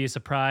out to be a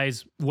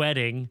surprise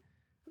wedding,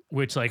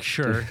 which like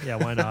sure, yeah,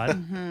 why not?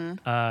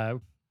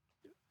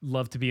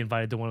 Love to be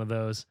invited to one of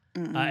those.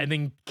 And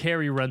then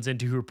Carrie runs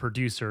into her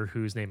producer,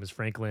 whose name is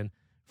Franklin.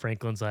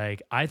 Franklin's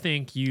like, "I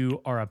think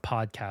you are a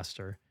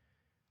podcaster.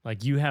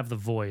 Like you have the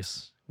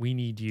voice. We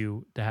need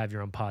you to have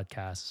your own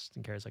podcast."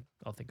 And Carrie's like,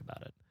 "I'll think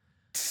about it."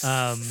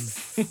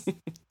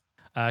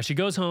 She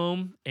goes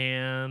home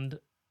and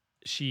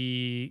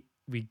we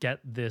get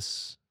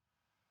this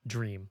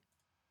dream,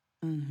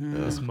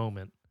 this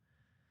moment.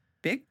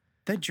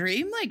 The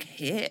dream like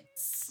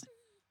hits.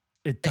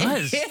 It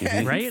does,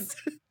 hits. right?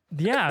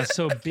 Yeah.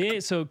 So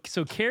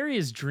Carrie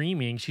is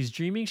dreaming. She's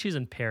dreaming she's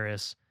in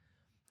Paris,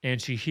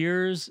 and she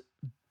hears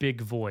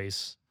Big's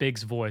voice,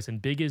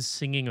 and Big is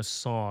singing a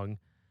song.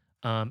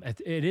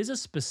 It is a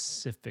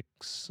specific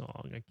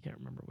song. I can't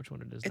remember which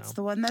one it is. It's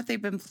the one that they've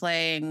been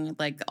playing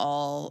like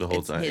all The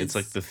whole time. It's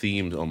like the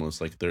theme, almost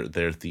like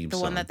their theme the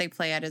song. one that they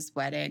play at his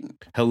wedding.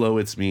 Hello,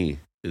 It's Me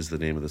is the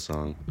name of the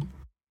song.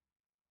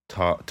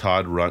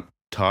 Todd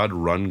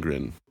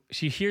Rundgren.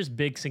 She hears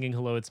Big singing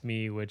 "Hello, It's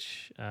Me,"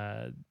 which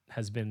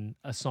has been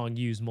a song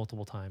used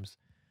multiple times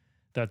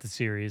throughout the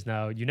series.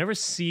 Now, you never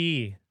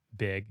see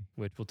Big,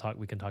 which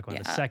we can talk about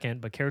in a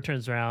second. But Carrie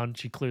turns around,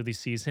 she clearly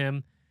sees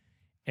him,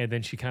 and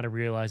then she kind of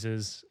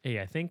realizes, hey,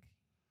 I think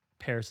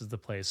Paris is the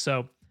place.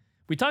 So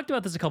we talked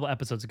about this a couple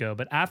episodes ago,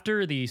 but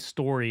after the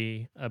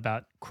story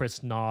about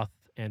Chris Noth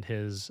and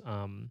his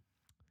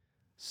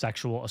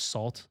sexual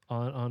assault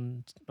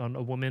on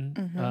a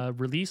woman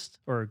released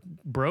or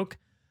broke,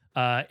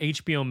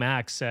 HBO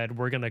Max said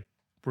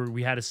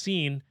we had a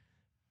scene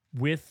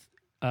with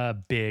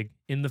Big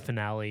in the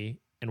finale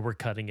and we're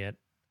cutting it.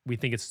 We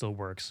think it still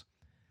works.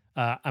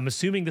 I'm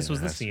assuming this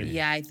was the scene.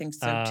 Yeah, I think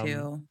so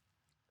too.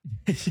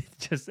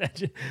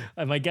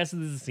 My guess is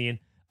this is the scene.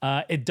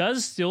 It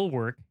does still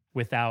work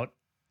without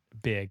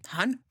Big,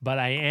 but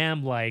I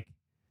am like,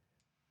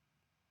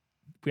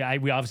 we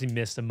obviously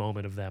missed a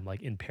moment of them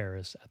like in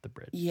Paris at the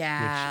bridge.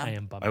 Yeah, which I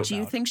am bummed about. Do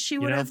you think she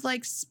would have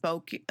like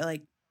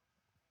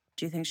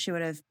do you think she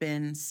would have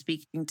been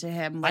speaking to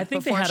him like I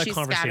think before they had she a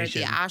conversation.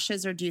 scattered the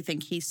ashes, or do you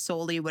think he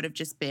solely would have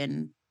just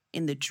been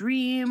in the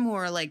dream,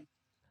 or like?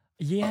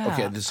 Yeah,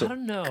 okay, I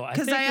don't know.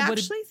 Because I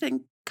actually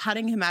think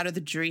cutting him out of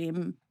the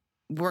dream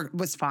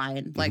was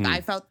fine. Like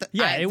I felt that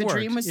the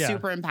dream was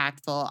super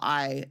impactful.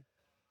 I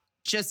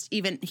just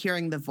even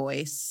hearing the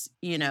voice,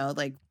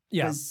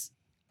 was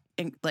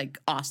like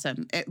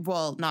awesome.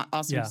 Not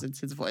awesome since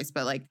his voice,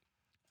 but like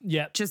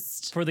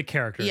just for the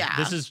character. Yeah,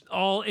 this is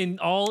all in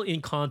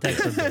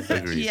context of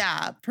the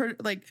yeah.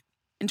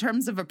 In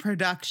terms of a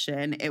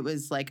production, it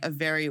was like a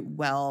very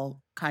well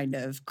kind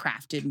of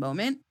crafted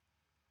moment.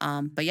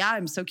 But yeah,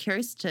 I'm so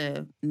curious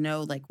to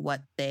know like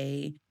what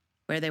they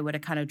where they would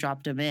have kind of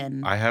dropped him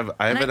in. I have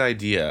an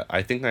idea.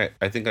 I think I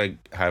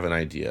have an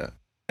idea.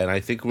 And I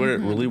think what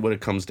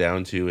it comes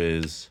down to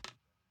is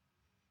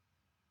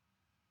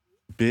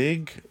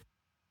Big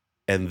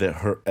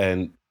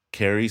and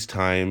Carrie's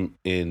time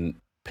in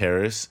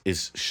Paris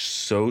is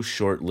so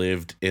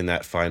short-lived in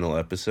that final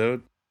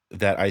episode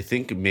that I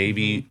think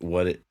maybe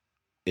what it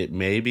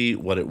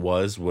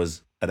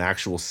was an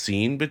actual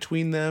scene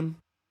between them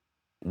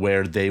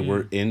where they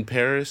were in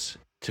Paris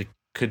to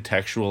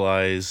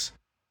contextualize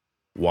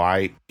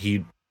why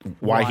he'd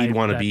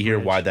want to be here,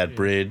 why that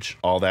bridge,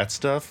 all that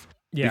stuff.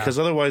 Yeah. Because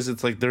otherwise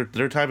it's like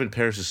their time in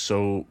Paris is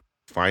so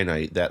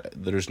finite that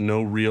there's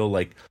no real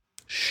like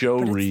show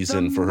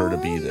reason for her to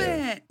be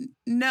there.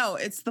 No,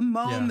 it's the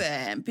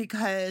moment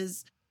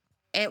because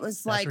it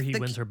was that's where he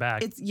wins her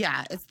back. It's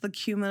the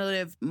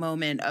cumulative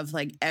moment of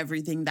like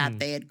everything that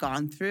they had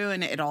gone through,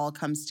 and it all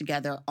comes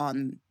together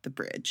on the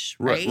bridge,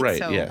 right? Right,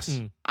 so yes.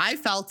 I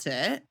felt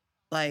it.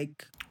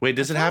 Like, wait,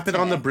 does it happen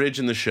on the bridge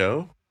in the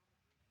show?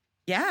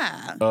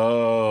 Yeah.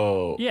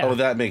 Oh. Yeah. Oh,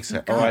 that makes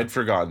sense. Oh, I'd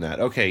forgotten that.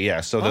 Okay,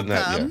 yeah. So then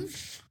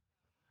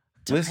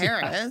to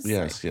Paris.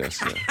 Yes.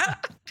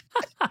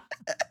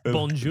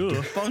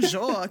 Bonjour.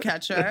 Bonjour,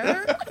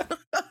 catcher.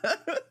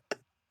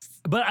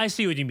 But I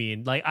see what you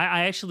mean. Like,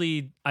 I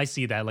see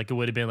that. Like, it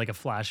would have been like a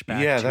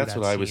flashback. Yeah, that's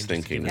what I was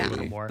thinking.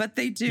 But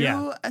they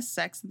do a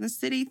Sex in the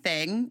City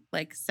thing,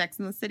 like Sex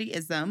in the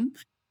City-ism.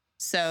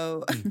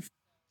 So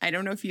I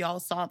don't know if you all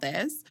saw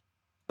this,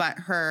 but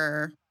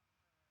her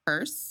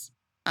purse,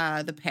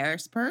 the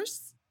Paris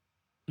purse,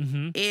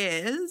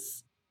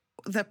 is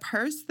the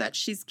purse that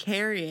she's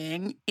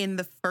carrying in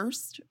the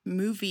first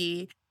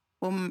movie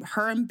when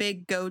her and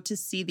Big go to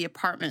see the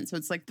apartment. So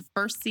it's like the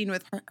first scene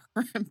with her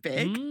and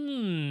Big.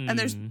 And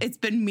it's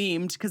been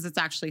memed because it's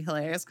actually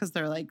hilarious because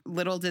they're like,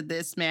 little did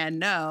this man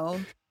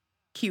know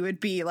he would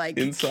be like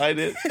inside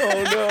it.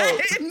 Oh no.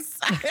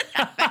 Inside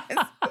his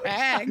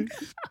bag.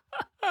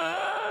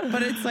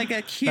 But it's like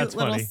a cute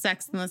little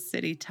Sex in the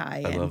City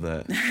tie-in. I love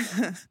that.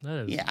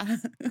 That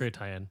is great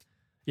tie-in.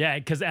 Yeah,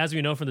 because as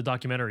we know from the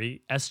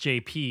documentary,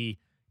 SJP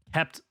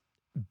kept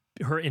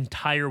her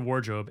entire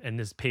wardrobe and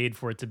is paid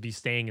for it to be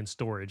staying in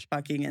storage.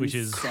 Which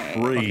is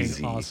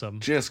crazy. Awesome.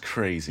 Just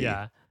crazy.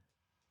 Yeah.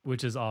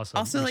 Which is awesome.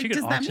 Also, and like, she could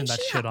does that auction mean that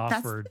shit off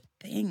that's for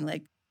the thing.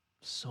 Like,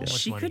 so much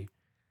she money. Could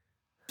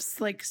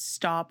like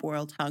stop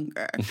world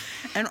hunger.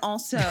 And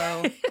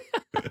also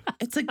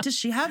it's like, does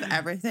she have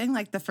everything?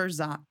 Like the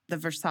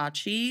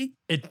Versace?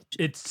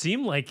 It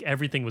seemed like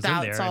everything was in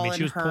there. I mean,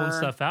 she was pulling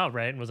stuff out,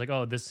 right? And was like,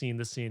 oh, this scene,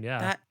 yeah.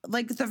 That,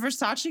 like the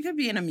Versace could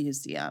be in a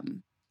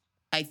museum,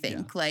 I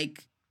think.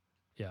 Like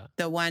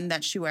the one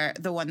that she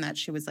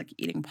was like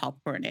eating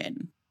popcorn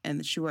in,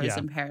 and she was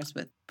in Paris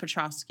with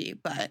Petrovsky,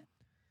 but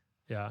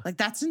like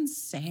that's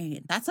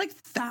insane. That's like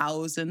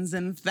thousands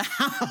and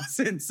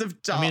thousands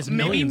of dollars. I mean, it's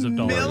millions of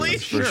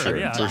dollars. For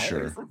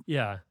sure.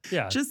 Yeah.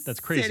 Just that's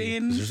crazy.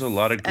 There's a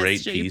lot of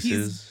great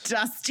pieces.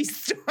 Dusty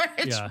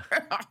storage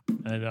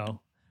room. I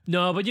know.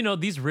 No, but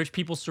these rich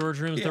people storage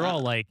rooms, they're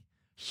all like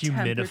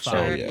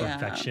humidified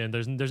perfection.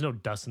 There's no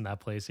dust in that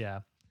place.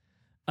 Yeah.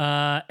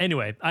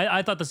 Anyway,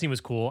 I thought the scene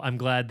was cool. I'm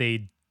glad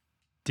they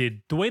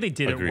did the way they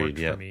did it worked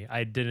for me.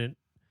 I didn't.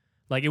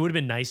 Like, it would have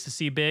been nice to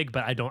see Big,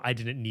 but I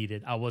didn't need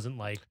it. I wasn't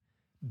like,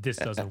 this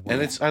doesn't work.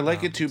 And I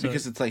like it too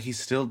because it's like he's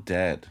still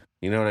dead.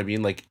 You know what I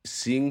mean? Like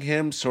seeing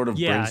him sort of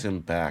brings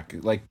him back.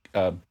 Like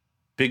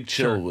Big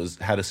Chill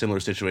had a similar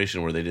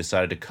situation where they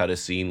decided to cut a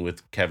scene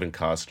with Kevin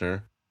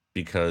Costner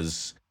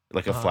because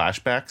like a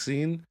flashback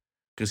scene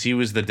because he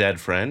was the dead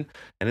friend,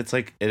 and it's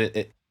like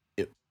it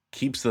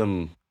keeps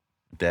them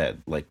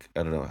dead. Like,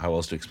 I don't know how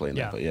else to explain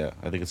that, but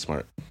I think it's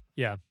smart.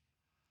 Yeah.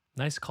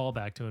 Nice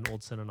callback to an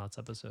old Cinenauts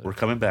episode. We're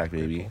coming back,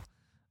 baby.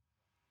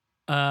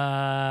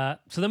 Cool.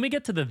 So then we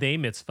get to the They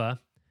Mitzvah.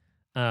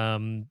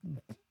 I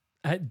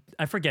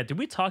forget. Did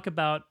we talk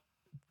about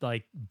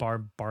like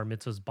bar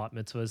mitzvahs, bat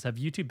mitzvahs? Have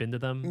you two been to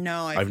them?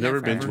 No, I've never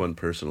been to one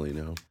personally.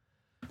 No.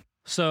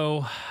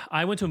 So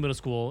I went to a middle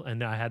school, and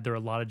there were a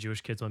lot of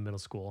Jewish kids in my middle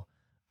school,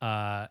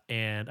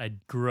 and I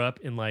grew up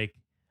in like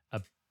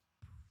a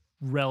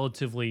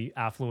relatively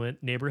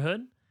affluent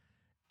neighborhood,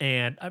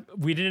 and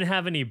we didn't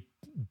have any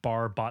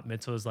bar bat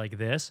mitzvahs like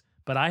this,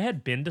 but I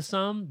had been to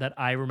some that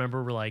I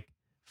remember were like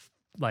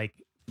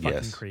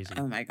fucking crazy.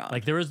 Oh my god!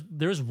 Like there was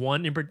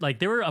one like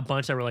there were a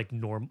bunch that were like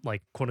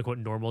like quote unquote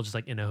normal, just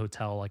like in a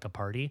hotel, like a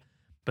party.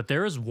 But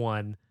there was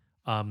one,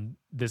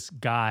 this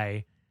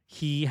guy,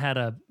 he had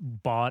a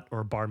bat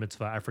or bar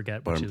mitzvah, I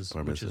forget which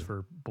is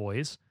for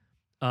boys,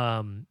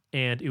 and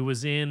it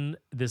was in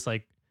this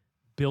like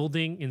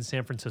building in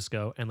San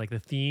Francisco, and like the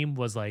theme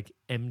was like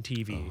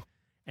MTV,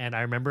 and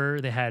I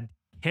remember they had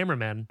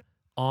cameramen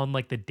on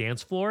like the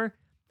dance floor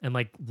and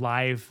like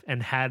live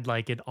and had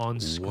like it on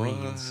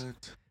screens.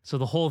 What? So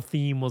the whole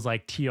theme was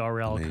like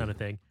TRL kind of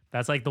thing.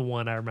 That's like the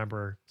one I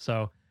remember.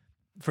 So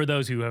for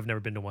those who have never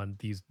been to one,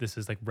 this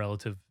is like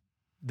relative.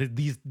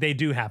 They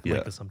do happen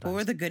like this sometimes. What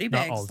were the goodie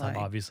bags? Not all the time,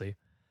 obviously.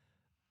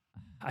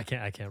 I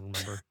can't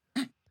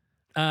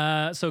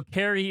remember. So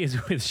Carrie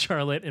is with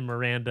Charlotte and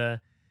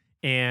Miranda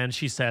And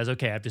she says,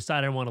 okay, I've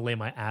decided I want to lay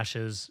my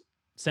ashes,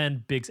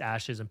 send Big's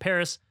ashes in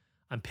Paris.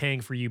 I'm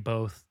paying for you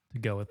both to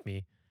go with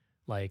me.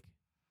 Like,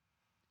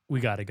 we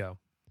got to go.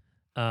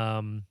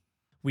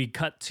 We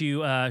cut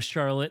to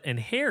Charlotte and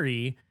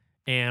Harry,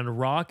 and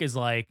Rock is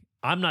like,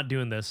 I'm not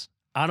doing this.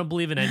 I don't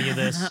believe in any of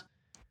this.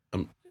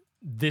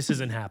 This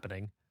isn't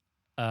happening.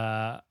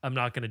 I'm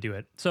not going to do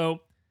it. So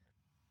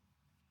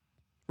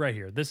right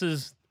here, this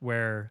is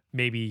where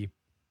maybe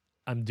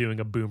I'm doing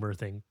a boomer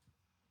thing.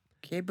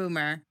 Okay,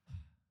 boomer.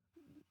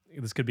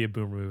 This could be a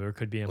boomer move, or it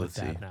could be I'm with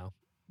Let's Dad see. now.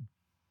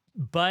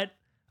 But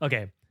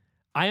okay,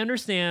 I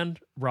understand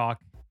Rock.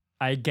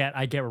 I get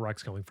where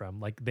Rock's coming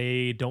from. Like,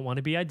 they don't want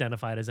to be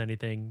identified as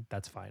anything.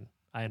 That's fine.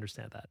 I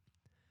understand that.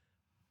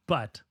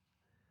 But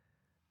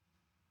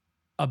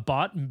a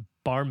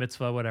bar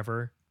mitzvah,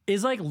 whatever,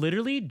 is like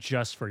literally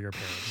just for your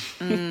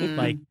parents.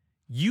 Like,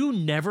 you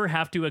never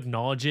have to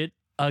acknowledge it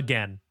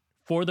again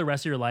for the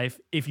rest of your life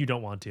if you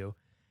don't want to.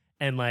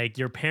 And like,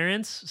 your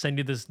parents send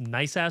you this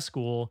nice ass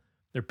school.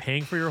 They're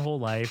paying for your whole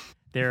life.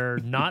 They're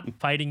not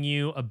fighting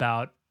you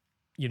about,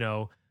 you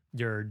know,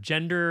 your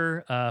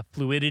gender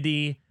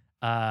fluidity,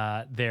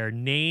 their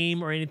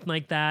name or anything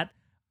like that.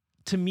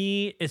 To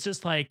me, it's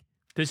just like,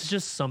 this is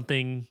just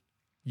something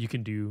you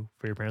can do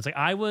for your parents. Like,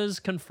 I was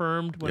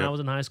confirmed when I was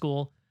in high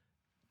school.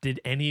 Did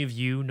any of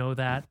you know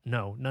that?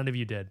 No, none of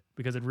you did,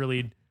 because it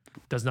really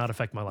does not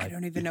affect my life. I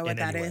don't even know what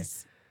that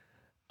is.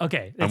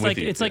 Okay, I'm it's with like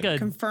you, it's like yeah. a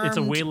Confirmed it's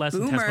a way less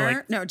boomer. intense. But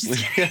like, No,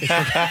 just kidding.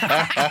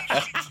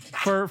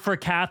 for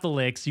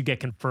Catholics, you get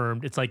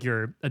confirmed. It's like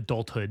your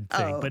adulthood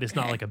thing, Oh, but it's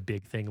not okay. like a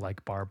big thing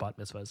like bar bat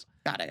mitzvahs.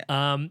 Got it.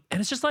 And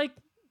it's just like,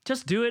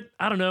 just do it.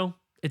 I don't know.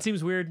 It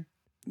seems weird.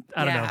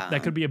 I don't know. Yeah.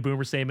 That could be a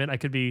boomer statement. I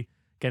could be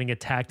getting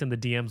attacked in the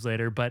DMs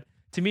later, but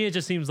to me, it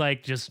just seems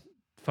like just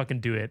fucking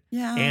do it.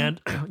 Yeah.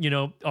 And you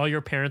know, all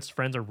your parents'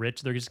 friends are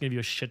rich. They're just gonna give you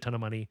a shit ton of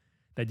money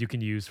that you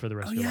can use for the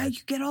rest Oh of your yeah, life.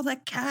 you get all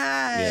that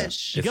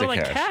cash. You It's get all a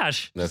that cash.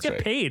 cash. That's Just get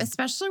right. paid.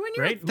 Especially when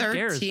you're Right? Who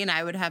cares? 13,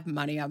 I would have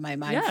money on my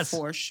mind Yes.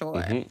 for sure.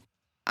 Mhm.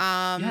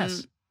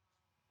 Yes.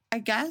 I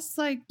guess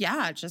like,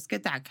 yeah, just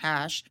get that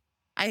cash.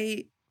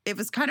 It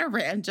was kind of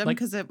random Like-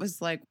 because it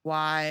was like,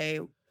 why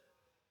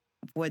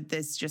would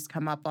this just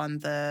come up on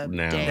the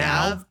day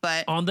Now? of?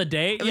 But On the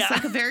day, it was yeah.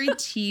 like a very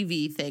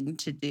TV thing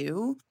to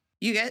do.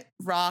 You get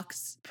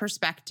Rock's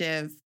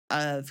perspective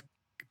of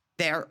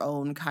their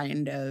own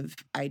kind of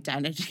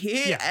identity.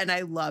 Yeah. And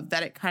I love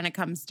that it kind of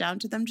comes down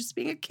to them just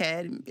being a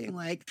kid and being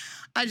like,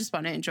 I just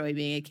want to enjoy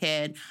being a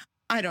kid.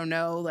 I don't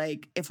know,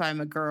 like if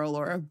I'm a girl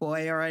or a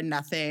boy or a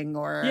nothing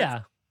or,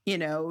 yeah. you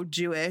know,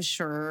 Jewish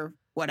or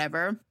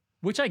whatever.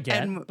 Which I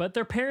get, And- but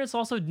their parents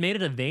also made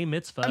it a they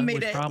mitzvah, Made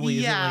which it- probably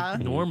yeah.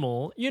 isn't like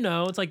normal. You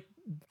know, it's like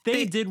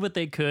they did what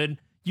they could.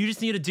 You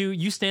just need to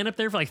you stand up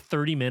there for like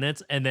 30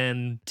 minutes and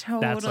then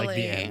Totally. that's like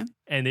the end.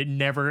 And it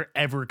never,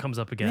 ever comes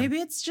up again Maybe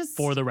it's just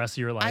for the rest of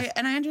your life.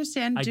 I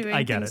understand I doing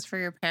get things it. for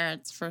your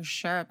parents for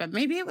sure, but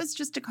maybe it was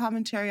just a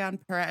commentary on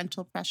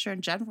parental pressure in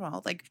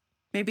general. Like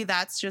maybe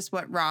that's just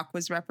what Rock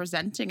was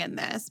representing in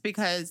this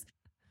because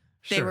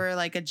they Sure. were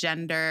like a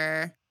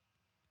gender.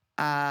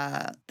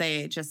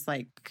 They just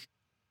like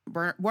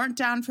weren't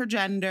down for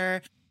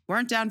gender,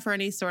 weren't down for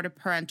any sort of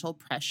parental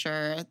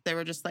pressure. They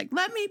were just like,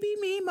 let me be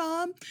me,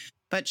 mom.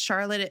 But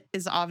Charlotte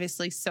is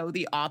obviously so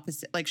the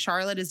opposite. Like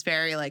Charlotte is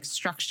very like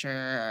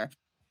structure,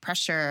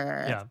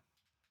 pressure, Yeah.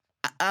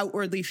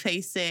 outwardly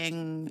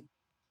facing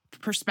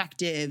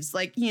perspectives.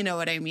 Like, you know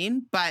what I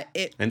mean? But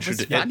it And,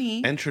 was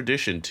funny. and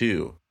tradition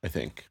too, I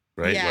think,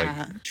 right?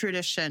 Yeah,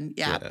 tradition.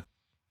 Yeah.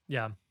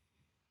 Yeah.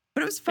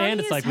 But it was funny. And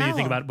it's as like when you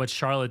think hell. about what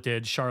Charlotte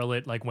did,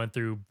 Charlotte like went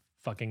through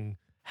fucking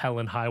hell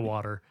and high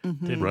water to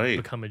Mhm. Right.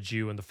 become a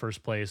Jew in the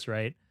first place,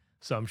 right?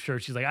 So I'm sure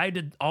she's like, I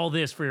did all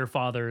this for your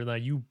father, and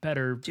like, you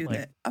better Do like,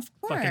 that. Of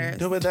fucking course.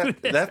 No,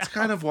 but that's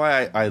kind of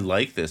why I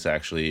like this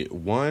actually.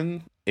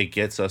 One, it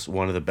gets us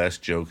one of the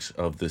best jokes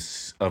of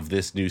this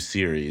new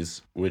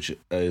series, which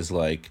is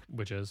like,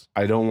 which is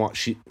I don't want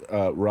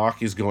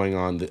Rock is going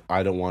on the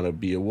I don't want to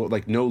be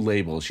like no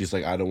label. She's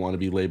like, I don't want to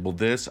be labeled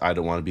this, I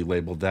don't want to be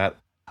labeled that.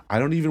 I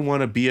don't even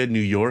want to be a New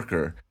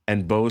Yorker.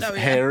 And both Oh, yeah.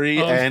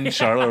 Harry Oh, and yeah.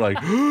 Charlotte are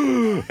like,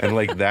 and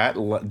like that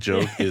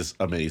joke is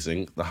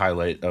amazing. The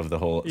highlight of the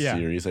whole Yeah.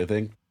 series, I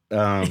think.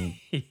 yeah.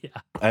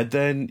 And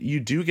then you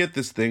do get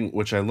this thing,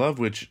 which I love,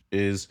 which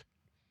is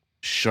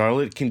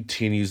Charlotte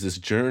continues this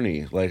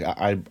journey. Like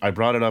I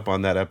brought it up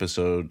on that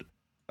episode,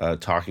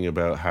 talking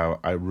about how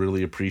I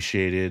really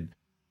appreciated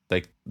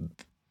like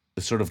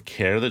the sort of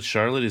care that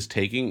Charlotte is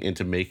taking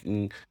into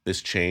making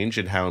this change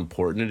and how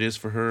important it is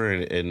for her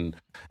and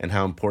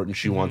how important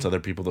she wants other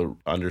people to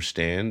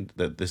understand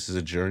that this is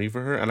a journey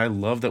for her. And I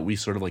love that we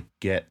sort of like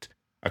get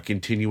a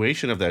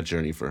continuation of that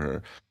journey for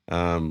her.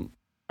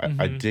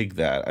 I dig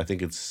that. I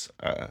think it's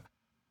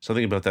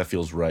something about that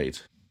feels right.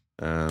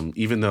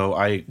 Even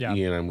though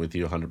Ian, I'm with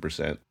you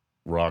 100%.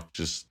 Rock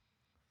just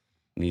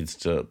needs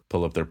to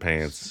pull up their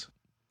pants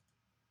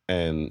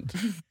and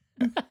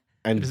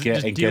Just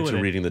get deal to with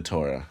it. reading the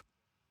Torah.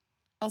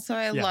 Also,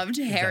 I Yeah, loved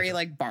Harry exactly.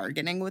 like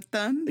bargaining with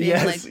them. Being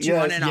Yes, like, do you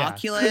want yes. an Yeah.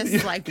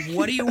 Oculus? Like,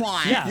 what do you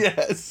want? Yeah.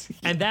 Yes.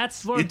 And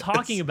that's what I'm Yes.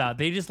 talking about.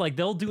 They just like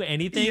they'll do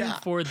anything Yeah.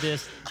 for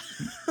this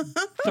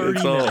 30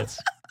 It's all- minutes.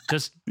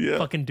 Just Yeah.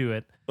 fucking do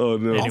it. Oh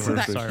no. Anyway, Also,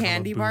 that sorry, I'm a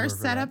candy bar boomer for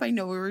that. setup. I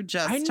know we were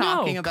just I know,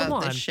 talking come about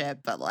on. the shit,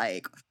 but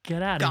like,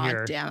 Get out of here.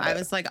 god damn, I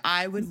was like,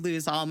 I would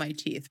lose all my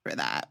teeth for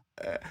that.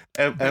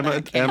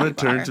 Emma candy turned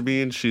bar. to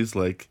me and she's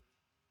like,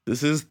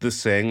 "This is the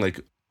saying like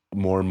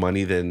more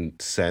money than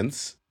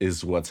sense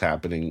is what's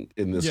happening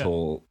in this Yeah.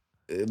 whole.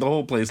 The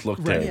whole place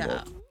looked Right. terrible,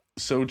 Yeah.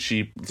 so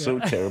cheap, so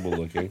Yeah. terrible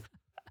looking."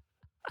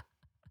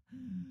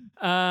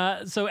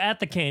 So at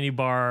the candy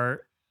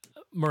bar,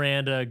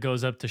 Miranda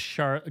goes up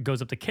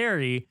to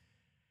Carrie,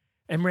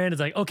 and Miranda's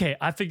like, "Okay,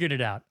 I figured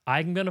it out.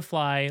 I'm gonna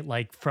fly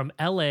like from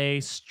LA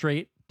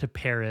straight to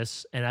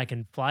Paris, and I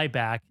can fly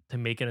back to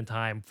make it in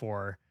time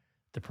for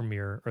the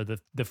premiere or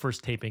the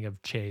first taping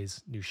of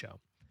Che's new show."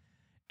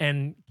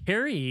 And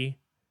Carrie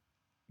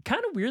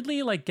kind of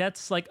weirdly like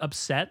gets like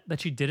upset that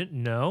she didn't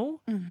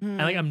know. Mhm. And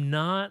like I'm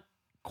not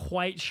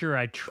quite sure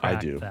I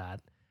tracked do.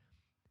 that.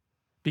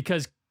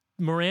 Because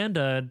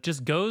Miranda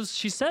just goes,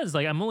 she says,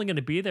 like, I'm only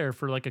gonna be there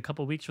for like a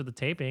couple weeks for the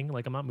taping.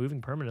 Like I'm not moving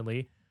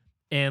permanently.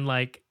 And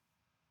like,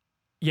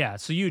 yeah,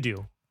 so you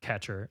do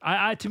catch her.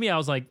 I to me, I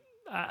was like,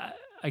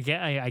 I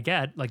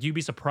get, like you'd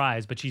be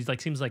surprised, but she's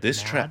like seems like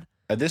This mad.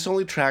 this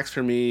only tracks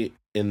for me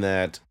in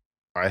that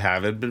I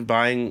haven't been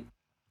buying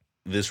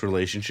this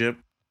relationship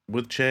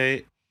with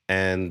Che,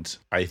 and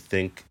I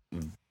think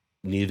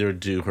neither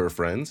do her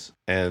friends.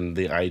 And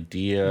the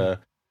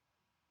idea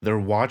they're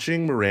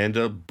watching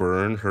Miranda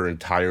burn her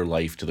entire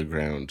life to the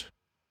ground,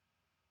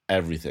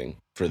 everything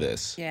for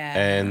this, Yeah.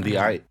 and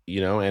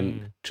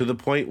and Mm. to the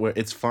point where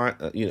it's fine.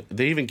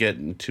 They even get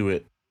into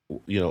it,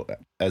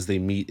 as they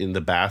meet in the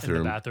in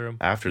bathroom the bathroom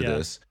after Yeah.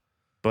 this,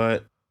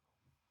 but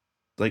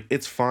like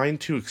it's fine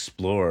to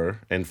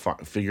explore and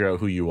figure out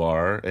who you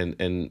are, and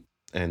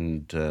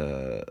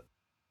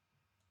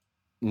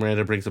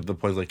Miranda brings up the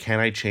point like, can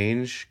I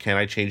change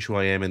who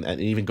I am, and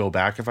even go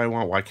back if I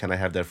want? Why can't I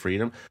have that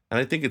freedom? And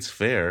I think it's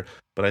fair,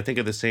 but I think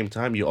at the same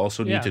time you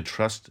also need Yeah. to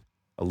trust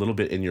a little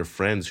bit in your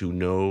friends who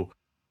know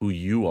who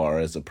you are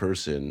as a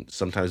person,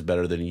 sometimes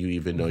better than you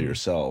even know Mhm.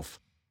 yourself.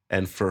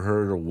 And for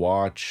her to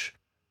watch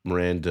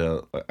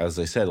Miranda, as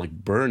I said, like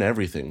burn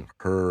everything,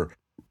 her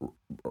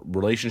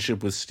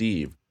relationship with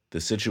Steve, the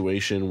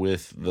situation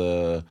with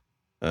the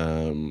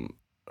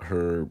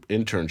her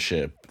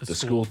internship, The the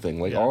school, school thing,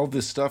 like yeah. all of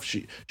this stuff,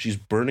 she's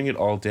burning it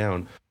all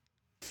down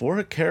for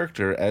a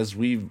character, as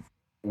we've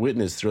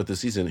witnessed throughout the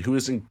season, who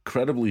is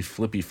incredibly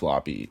flippy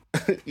floppy,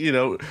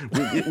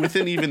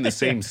 within even the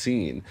same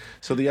scene.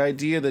 So the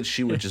idea that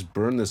she would just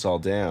burn this all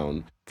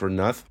down for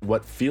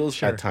what feels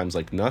Sure. at times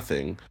like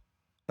nothing,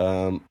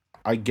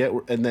 I get,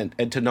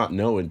 and to not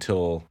know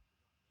until,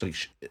 like,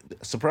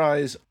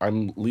 surprise,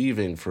 I'm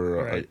leaving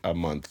for Right. a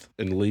month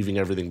and leaving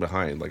everything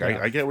behind. Like, Yeah.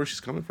 I get where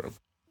she's coming from.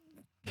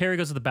 Carrie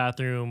goes to the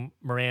bathroom.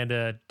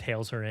 Miranda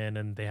tails her in,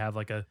 and they have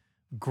like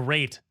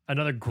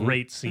another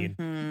great scene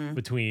Mhm.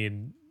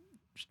 between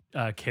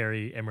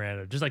Carrie and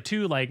Miranda. Just like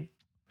two like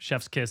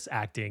chef's kiss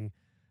acting.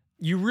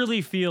 You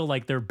really feel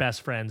like they're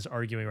best friends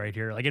arguing right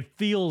here. Like it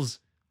feels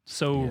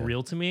so Yeah.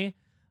 real to me.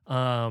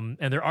 And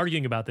they're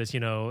arguing about this,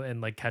 and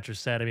like Catcher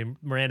said, I mean,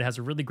 Miranda has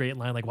a really great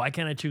line, like, why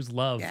can't I choose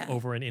love Yeah.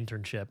 over an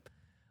internship?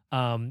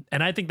 And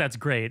I think that's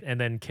great. And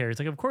then Carrie's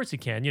like, of course you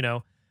can,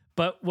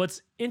 But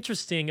what's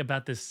interesting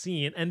about this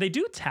scene, and they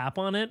do tap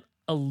on it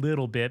a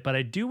little bit, but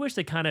I do wish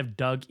they kind of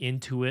dug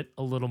into it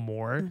a little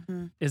more,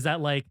 Mhm. is that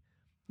like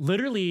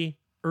literally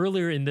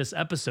earlier in this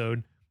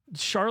episode,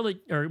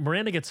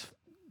 Miranda gets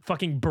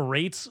fucking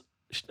berates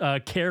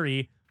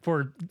Carrie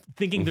for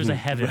thinking there's a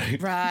heaven.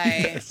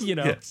 Right. Yes, You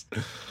know, yes.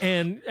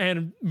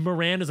 And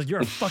Miranda's like, you're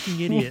a fucking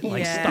idiot.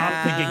 Like, stop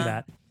Yeah. thinking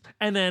that.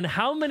 And then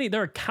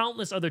there are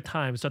countless other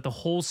times throughout the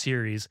whole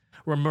series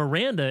where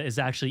Miranda is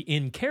actually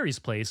in Carrie's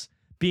place,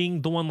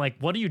 being the one like,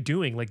 what are you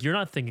doing? Like, you're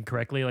not thinking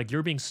correctly. Like,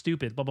 you're being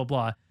stupid, blah, blah,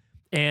 blah.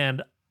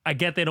 And I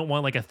get they don't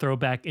want like a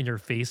throwback in your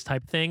face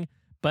type thing,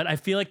 but I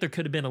feel like there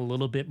could have been a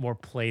little bit more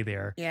play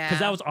there. Yeah. Because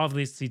that was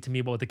obviously to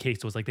me what the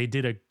case was. Like, they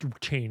did a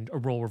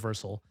role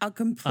reversal. A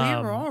complete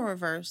Um, role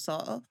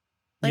reversal.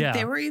 Like yeah.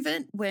 they were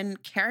even when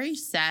Carrie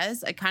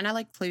says, I kind of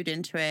like clued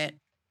into it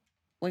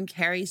when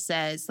Carrie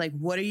says, like,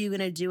 what are you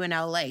gonna do in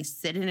LA?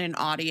 Sit in an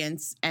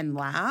audience and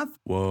laugh.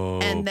 Whoa.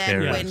 And then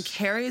Paris. when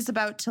Carrie is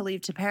about to leave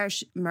to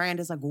Paris,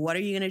 Miranda's like, what are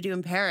you gonna do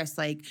in Paris?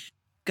 Like,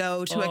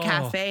 go to a Oh.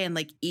 cafe and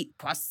like eat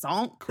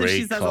croissant. Great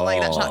She says it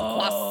like that. She's like,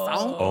 call.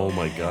 croissant. Oh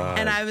my god.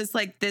 And I was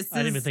like, this is I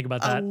didn't even think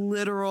about a that.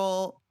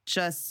 literal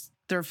just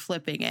they're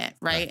flipping it,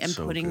 right? That's and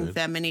so putting good.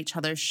 them in each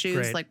other's shoes,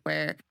 Great. like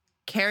where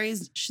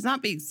she's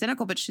not being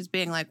cynical, but she's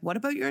being like, what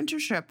about your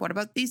internship? What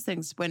about these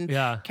things? When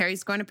Yeah.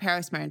 Carrie's going to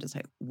Paris, Miranda's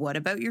like, what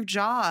about your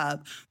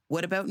job?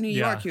 What about New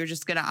Yeah. York? You're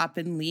just gonna up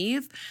and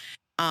leave.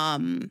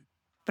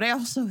 But I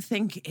also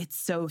think it's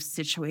so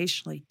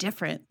situationally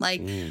different.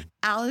 Like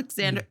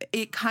Alexander,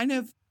 it kind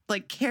of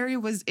like Carrie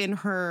was in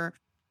her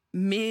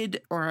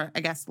mid or I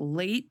guess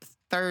late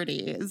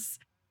 30s.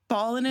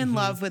 fallen in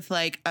love with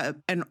like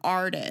an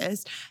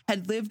artist,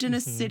 had lived in a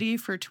Mhm. city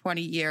for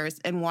 20 years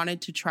and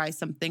wanted to try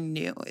something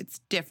new. It's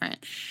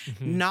different.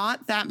 Mhm.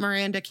 Not that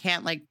Miranda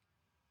can't like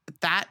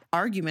that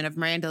argument of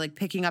Miranda like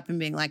picking up and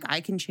being like,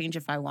 I can change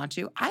if I want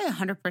to. I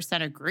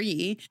 100%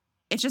 agree.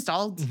 It's just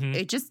all, Mhm.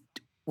 it just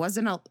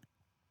wasn't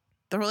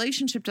the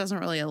relationship doesn't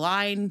really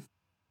align.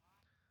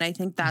 And I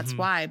think that's Mhm.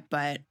 why,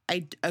 but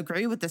I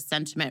agree with the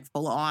sentiment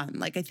full on.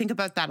 Like I think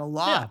about that a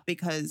lot Yeah.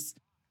 because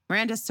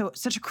Miranda's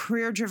such a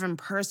career-driven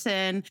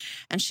person,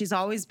 and she's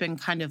always been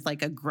kind of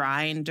like a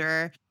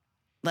grinder,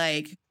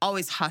 like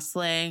always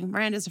hustling.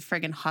 Miranda's a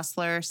friggin'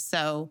 hustler.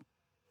 So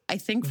I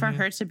think for Mhm.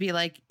 her to be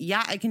like,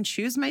 yeah, I can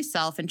choose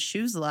myself and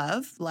choose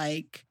love.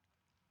 Like,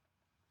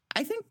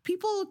 I think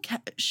people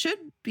should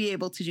be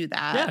able to do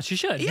that. Yeah, she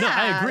should. No,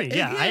 I agree.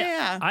 Yeah,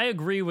 yeah. I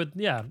agree with.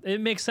 Yeah,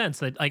 it makes sense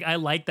that like I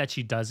like that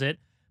she does it.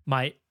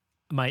 My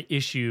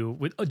issue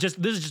with this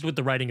is just with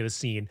the writing of the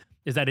scene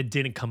is that it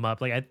didn't come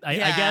up. Like I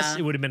guess Yeah.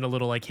 it would have been a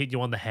little like hit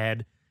you on the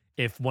head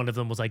if one of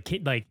them was like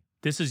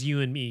this is you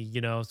and me, you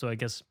know. So I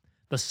guess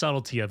the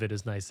subtlety of it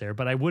is nice there.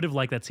 But I would have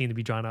liked that scene to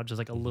be drawn out just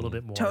like a little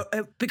bit more.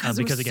 Because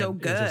it was again, so it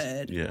was just-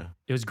 good. Yeah.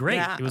 It was great.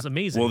 Yeah. It was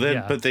amazing. Well, then,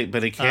 yeah.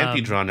 but it can't be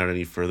Um, drawn out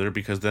any further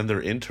because then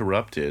they're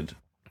interrupted.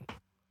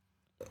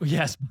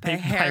 yes, by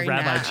Harry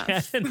Rabbi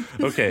Naff. Chen.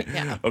 Okay.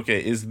 Yeah.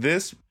 Okay. Is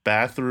this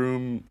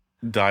bathroom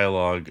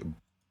dialogue?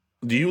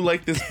 Do you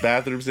like this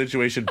bathroom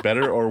situation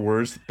better or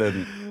worse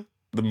than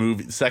the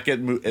movie? The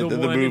one in the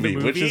movie.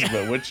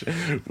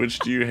 movie? Which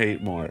do you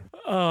hate more?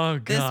 Oh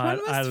god, This one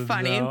I was don't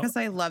funny know. because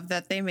I love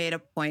that they made a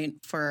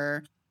point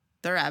for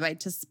the rabbi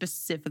to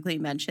specifically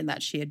mention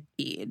that she had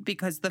peed,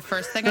 because the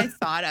first thing I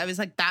thought, I was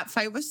like, that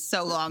fight was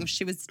so long.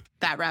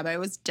 That rabbi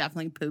was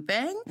definitely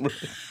pooping.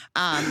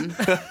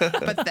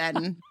 But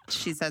then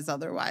she says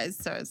otherwise.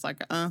 So it's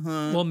like,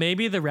 Well,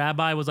 maybe the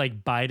rabbi was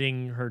like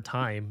biding her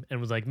time and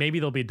was like, maybe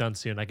they'll be done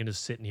soon. I can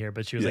just sit in here.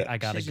 But she was like, Yeah. I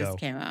gotta she go. just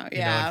came out. You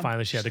know, Yeah. and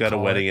finally she had She's to got a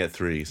call wedding it. at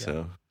 3,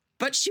 so.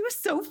 But she was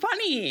so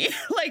funny.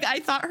 Like, I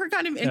thought her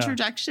kind of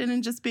introduction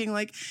and just being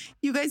like,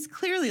 you guys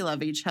clearly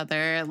love each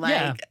other. Like,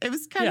 Yeah. it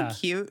was kind of Yeah.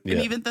 cute. Yeah.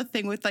 And even the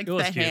thing with like It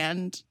was the cute.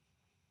 hand.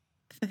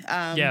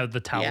 Yeah,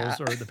 the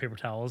towels or the paper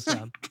towels.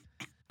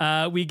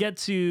 Yeah. We get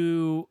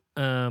to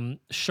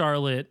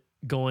Charlotte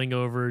going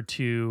over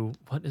to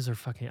what is her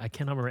fucking? I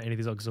cannot remember any of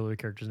these auxiliary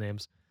characters'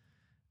 names.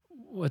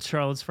 What's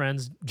Charlotte's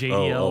friends?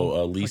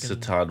 JDL. Lisa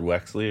fucking Todd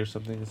Wexley or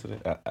something, isn't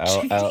it?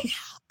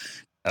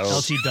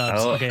 LT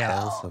Dubs. Okay,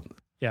 yeah. something.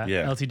 Yeah,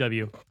 Yeah.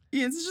 LTW.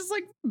 Yeah, it's just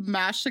like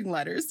mashing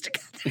letters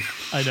together.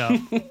 I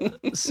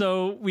know.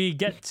 So we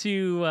get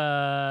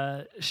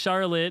to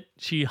Charlotte.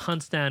 She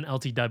hunts down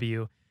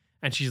LTW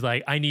and she's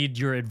like, I need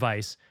your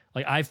advice.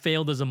 Like, I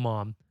failed as a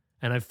mom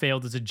and I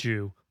failed as a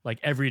Jew, like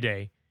every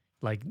day.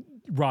 Like,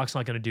 Rock's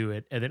not going to do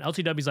it. And then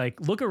LTW's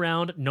like, look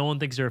around. No one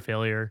thinks you're a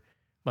failure.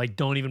 Like,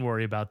 don't even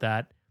worry about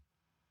that.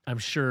 I'm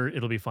sure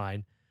it'll be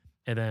fine.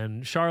 And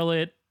then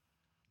Charlotte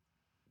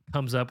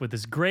comes up with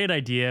this great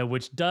idea,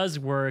 which does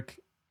work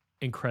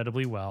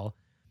incredibly well.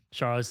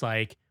 Charlotte's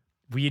like,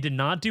 we did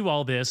not do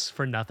all this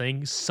for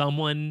nothing.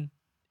 Someone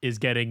is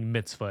getting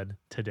mitzvahed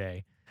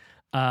today.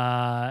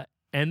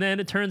 And then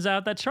it turns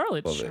out that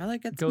Charlotte Love it.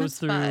 Charlotte gets goes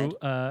mitzvahed.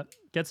 through,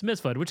 gets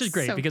mitzvahed, which is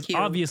great So because cute.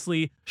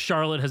 obviously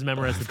Charlotte has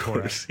memorized the Of Torah.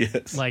 course,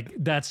 yes. Like,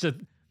 that's the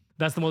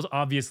most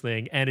obvious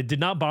thing. And it did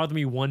not bother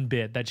me one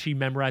bit that she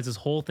memorized this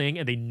whole thing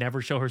and they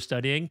never show her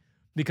studying,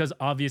 because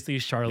obviously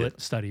Charlotte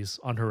studies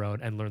on her own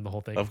and learned the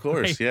whole thing. Of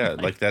course, right? yeah.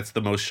 Like, that's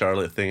the most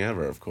Charlotte thing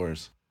ever, of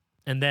course.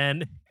 And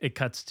then it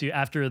cuts to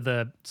after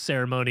the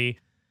ceremony.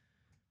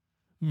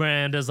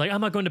 Miranda's like,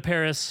 I'm not going to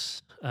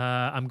Paris.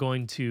 I'm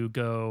going to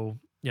go,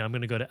 I'm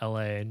going to go to LA.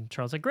 And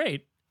Charlotte's like,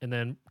 great. And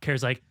then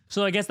Carrie's like,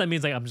 so I guess that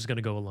means like I'm just going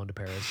to go alone to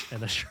Paris.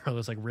 And then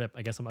Charlotte's like, rip,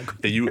 I guess I'm not going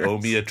to You Paris. owe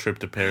me a trip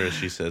to Paris,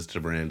 she says to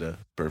Miranda.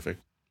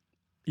 Perfect.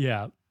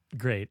 Yeah,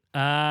 great.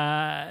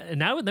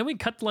 And then we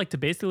cut to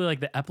basically like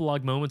the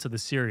epilogue moments of the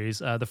series.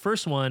 The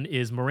first one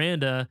is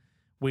Miranda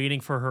waiting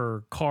for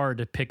her car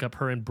to pick up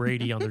her and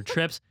Brady on their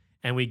trips,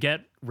 and we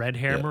get red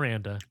hair Yeah.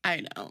 Miranda.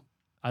 I know.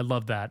 I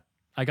love that.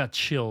 I got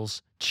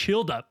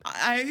chilled up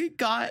I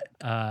got,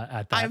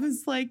 at that. I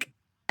was like,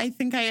 I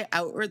think I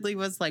outwardly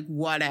was like,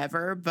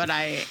 whatever, but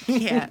I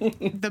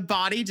can't. The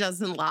body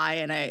doesn't lie.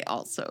 And I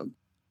also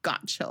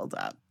got chilled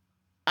up.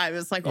 I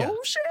was like, Yeah.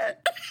 oh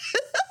shit.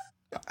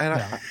 And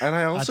Yeah.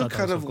 I also thought that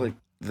kind was of so cool. like,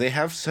 they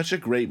have such a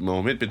great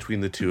moment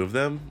between the two of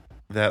them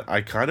that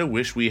I kind of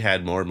wish we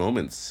had more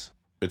moments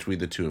between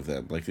the two of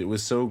them. Like, it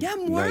was so Yeah,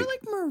 more nice.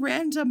 like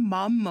Miranda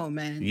mom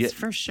moments Yeah,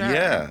 for sure.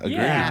 Yeah, agreed.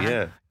 Yeah.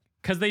 Yeah.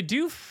 Because they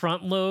do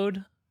front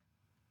load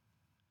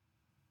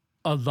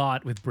a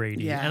lot with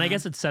Brady. Yeah. And I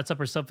guess it sets up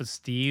herself with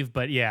Steve.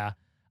 But yeah,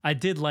 I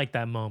did like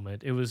that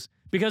moment. It was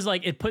because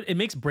like it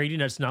makes Brady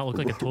just not look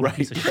like a total Right.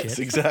 piece of Yes, shit.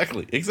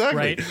 exactly.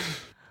 Right?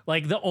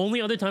 Like the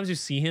only other times you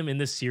see him in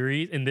this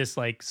series, in this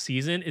like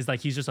season, is like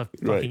he's just a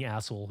fucking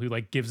asshole who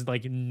like gives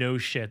like no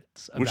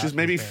shits. Which about is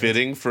maybe his fans.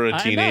 fitting for a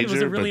I bet it was a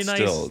teenager, really but nice-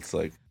 still, it's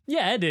like,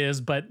 Yeah, it is.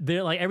 But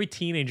they're like every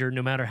teenager,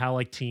 no matter how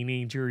like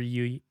teenager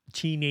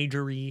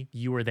teenagery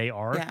you or they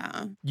are,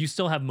 Yeah. you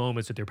still have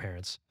moments with your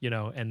parents,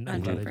 and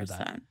I'm glad they did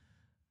that.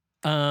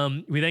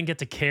 100%. We then get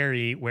to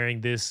Carrie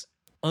wearing this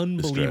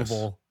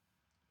unbelievable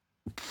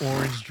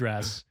orange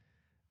dress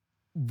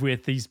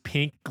with these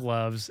pink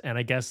gloves and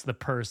I guess the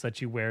purse that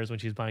she wears when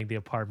she's buying the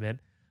apartment,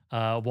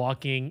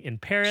 walking in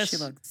Paris. She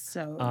looks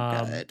so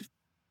good.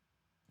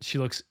 She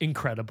looks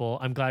incredible.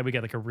 I'm glad we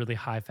get like a really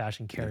high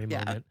fashion Carrie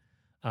Yeah.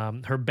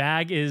 moment. Her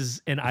bag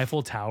is an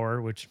Eiffel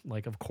Tower, which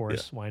like, of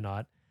course, why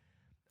not?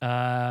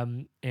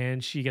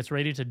 And she gets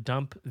ready to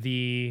dump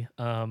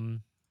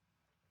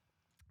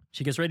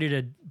she gets ready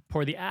to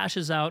pour the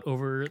ashes out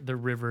over the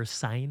river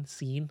Seine,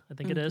 I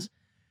think it is.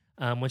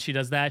 When she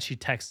does that, she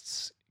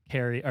texts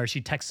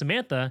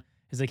Samantha.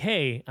 He's like,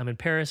 hey, I'm in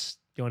Paris. Do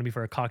you want to be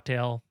for a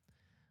cocktail?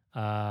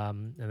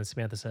 And then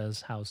Samantha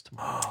says, how's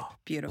tomorrow night?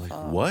 Beautiful.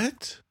 Like,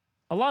 what?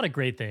 A lot of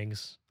great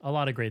things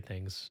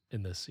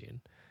in this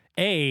scene.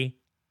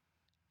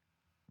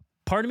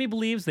 Part of me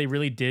believes they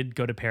really did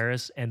go to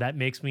Paris, and that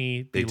makes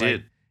me be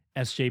like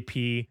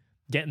SJP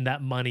getting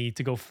that money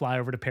to go fly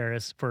over to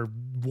Paris for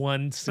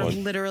one For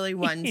scene. literally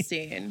one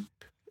scene.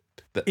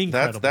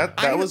 Incredible.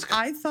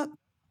 I thought.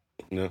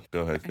 No,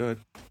 go ahead.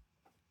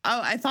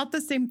 Oh, I thought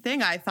the same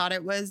thing. I thought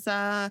it was.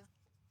 I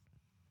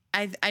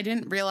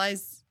didn't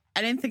realize.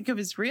 I didn't think it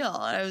was real.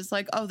 I was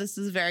like, oh, this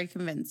is very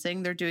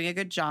convincing. They're doing a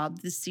good job.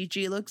 The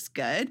CG looks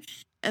good.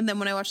 And then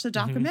when I watched the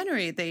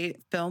documentary, they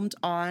filmed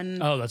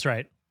on. Oh, that's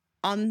right.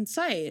 On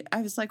site.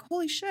 I was like,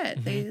 holy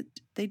shit, they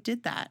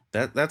did that.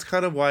 That's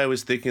kind of why I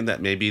was thinking that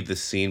maybe the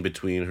scene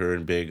between her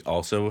and Big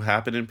also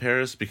happened in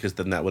Paris, because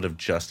then that would have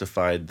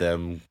justified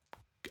them.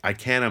 I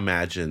can't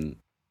imagine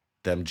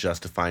them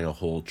justifying a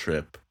whole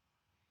trip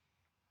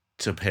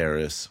to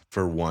Paris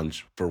for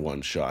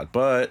one shot.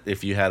 But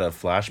if you had a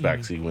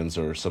flashback sequence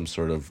or some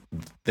sort of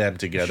them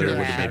together, it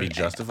would have maybe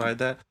justified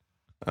that.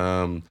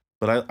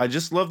 But I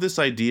just love this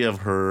idea of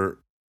her,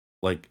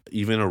 like,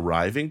 even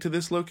arriving to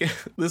this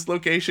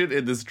location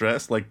in this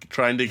dress, like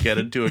trying to get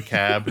into a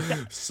cab.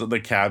 So the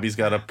cabbie's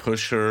got to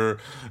push her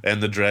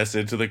and the dress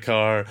into the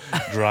car,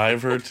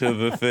 drive her to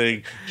the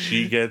thing.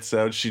 She gets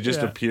out. She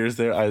just appears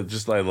there. I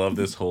love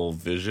this whole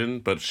vision.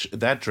 But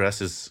that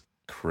dress is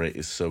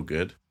so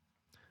good.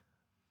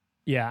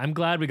 Yeah, I'm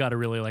glad we got a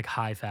really like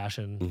high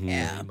fashion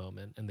Yeah.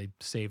 moment, and they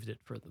saved it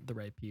for the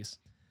right piece.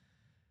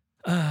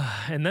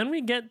 And then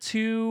we get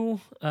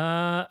to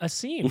a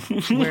scene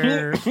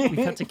where we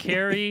cut to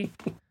Carrie.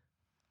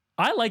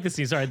 I like the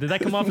scene. Sorry, did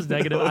that come off as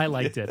negative? I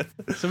liked it.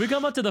 So we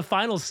come up to the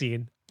final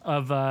scene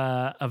of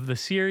the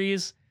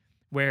series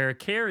where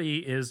Carrie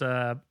is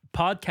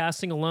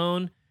podcasting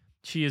alone.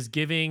 She is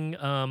giving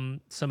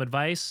some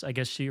advice. I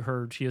guess she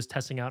is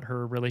testing out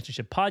her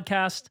relationship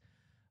podcast.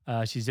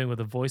 She's dealing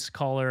with a voice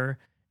caller.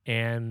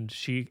 And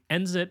she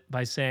ends it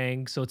by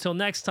saying, so till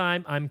next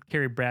time, I'm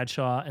Carrie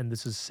Bradshaw, and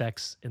this is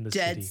Sex in the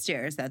City. Dead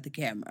stares at the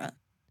camera.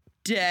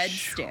 Dead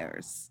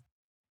stares.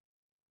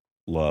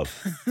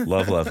 Love.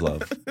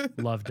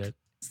 Loved it.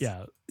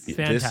 Yeah,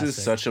 fantastic. This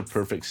is such a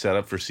perfect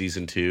setup for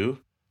season 2.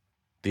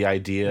 The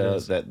idea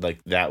that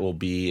like that will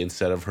be,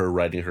 instead of her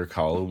writing her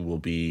column, will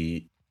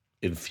be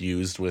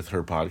infused with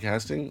her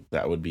podcasting.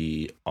 That would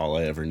be all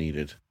I ever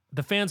needed.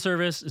 The fan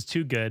service is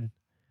too good.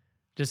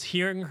 Just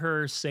hearing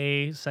her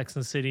say Sex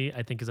and the City,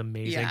 I think, is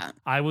amazing. Yeah.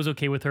 I was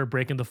okay with her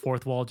breaking the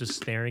fourth wall, just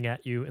staring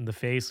at you in the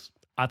face.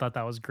 I thought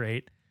that was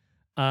great.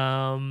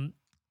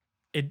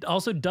 It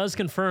also does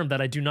confirm that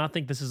I do not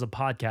think this is a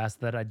podcast,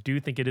 that I do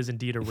think it is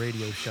indeed a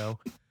radio show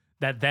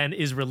that then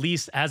is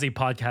released as a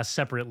podcast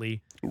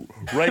separately.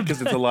 Right,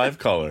 because it's a live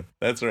caller.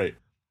 That's right.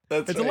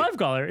 It's a live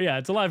caller. Yeah,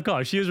 it's a live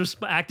caller. She is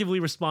actively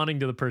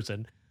responding to the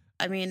person.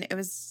 I mean, it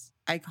was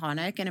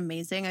iconic and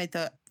amazing. I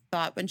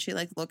thought when she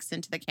like looks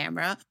into the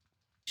camera,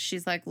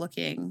 she's like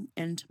looking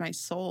into my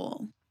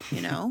soul,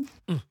 you know?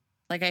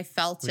 Like I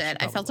felt it.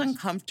 I felt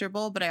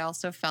uncomfortable, but I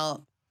also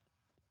felt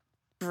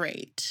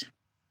great.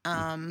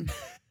 And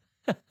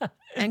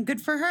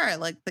good for her.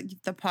 Like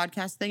the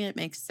podcast thing, it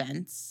makes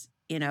sense.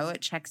 You know,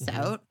 it checks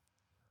out.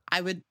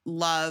 I would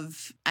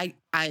love,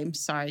 I'm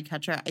sorry,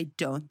 Ketra, I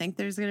don't think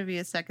there's going to be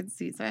a second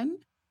season,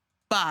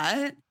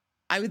 but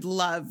I would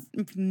love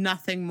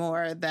nothing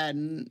more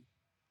than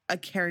a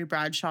Carrie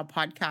Bradshaw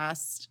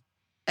podcast,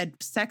 a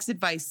sex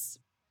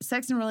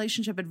and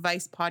relationship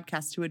advice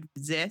podcast to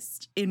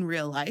exist in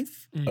real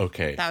life.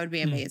 Okay. That would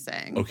be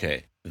amazing.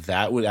 Okay.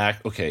 That would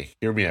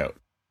hear me out.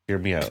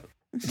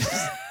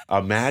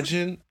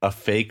 Imagine a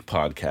fake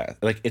podcast.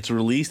 Like it's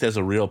released as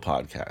a real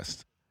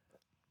podcast.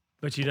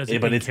 But she does it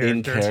but it's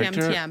in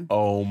character. TM.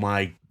 Oh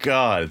my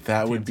God.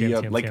 That would be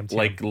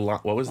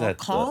TM. what was that?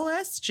 Call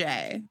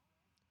SJ.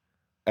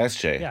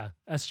 SJ. Yeah,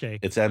 SJ.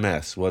 It's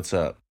MS. What's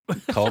up?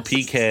 Call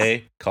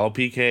PK. Call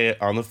PK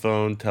on the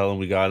phone. Tell him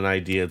we got an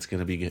idea. It's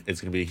gonna be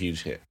a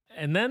huge hit.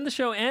 And then the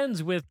show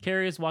ends with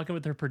Carrie is walking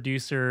with her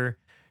producer.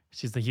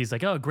 He's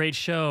like, oh, great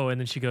show. And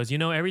then she goes,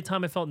 every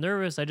time I felt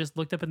nervous, I just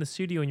looked up in the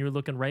studio and you were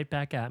looking right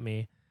back at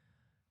me.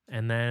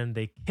 And then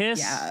they kiss.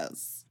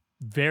 Yes.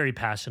 Very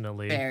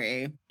passionately.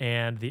 Very.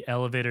 And the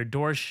elevator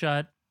door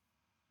shut.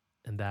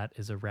 And that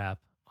is a wrap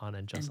on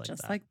And Just And Like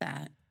just That. like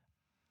that.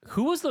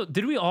 Who was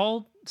did we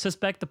all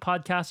suspect the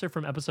podcaster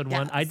from episode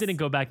 1? I Yes. didn't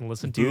go back and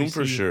listen to Boom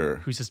for see sure.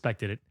 who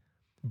suspected it.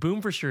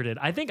 Boom for sure did.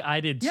 I think I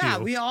did too. Yeah,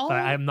 we all- But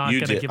I'm not You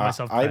going to did. give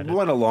myself I credit.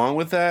 went along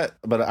with that,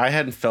 but I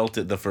hadn't felt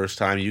it the first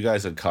time. You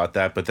guys had caught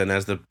that, but then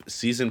as the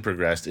season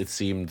progressed, it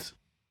seemed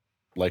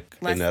like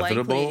Less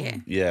inevitable.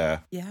 likely. Yeah.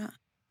 Yeah.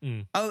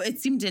 Mm. Oh, it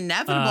seemed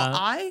inevitable.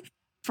 Uh,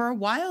 For a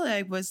while,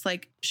 I was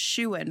like,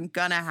 shooing,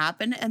 gonna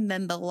happen. And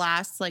then the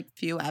last like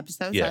few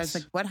episodes, I Yes. was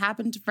like, what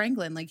happened to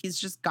Franklin? Like, he's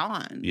just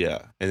gone.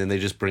 Yeah. And then they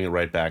just bring it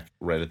right back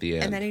right at the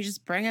end. And then you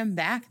just bring him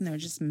back and they're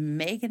just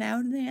making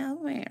out in the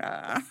elevator.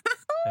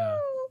 Yeah.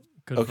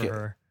 Good Okay. for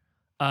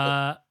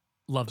her.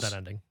 Love that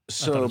ending. I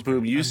thought it So, was Boom,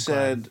 pretty- you I'm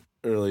said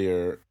glad.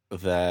 earlier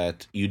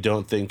that you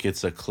don't think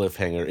it's a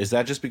cliffhanger. Is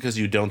that just because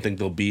you don't think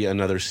there'll be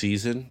another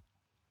season?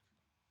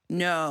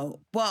 No.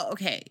 Well,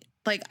 okay.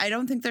 Like, I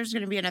don't think there's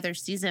going to be another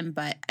season,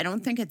 but I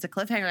don't think it's a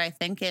cliffhanger. I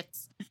think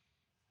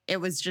it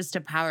was just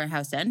a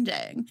powerhouse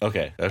ending.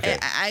 Okay. Okay.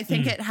 I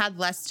think it had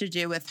less to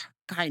do with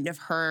kind of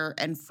her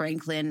and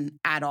Franklin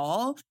at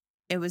all.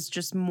 It was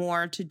just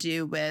more to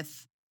do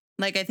with,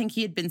 like, I think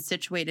he had been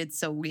situated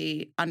so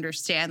we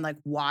understand, like,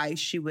 why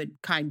she would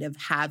kind of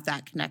have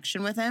that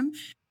connection with him,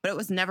 but it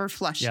was never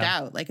flushed Yeah.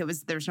 out. Like,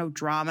 there's no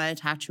drama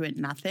attached to it,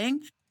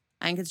 nothing.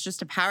 I think it's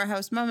just a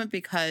powerhouse moment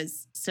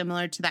because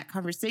similar to that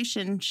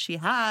conversation she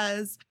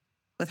has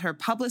with her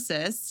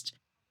publicist,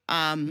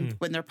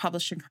 when they're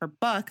publishing her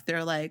book,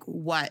 they're like,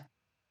 what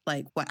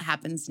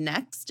happens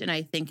next? And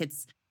I think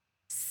it's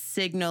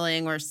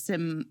signaling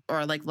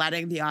or like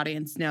letting the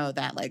audience know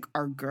that like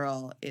our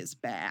girl is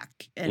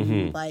back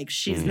and like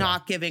she's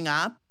not giving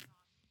up.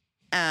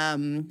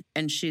 And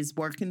she's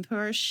working through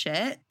her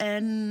shit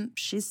and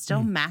she's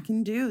still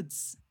macking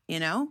dudes, you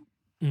know?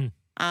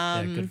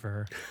 Yeah, good for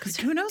her. Because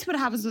who knows what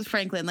happens with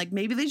Franklin? Like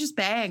maybe they just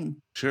bang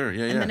Sure.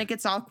 Yeah. and Yeah. then it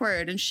gets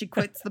awkward and she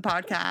quits the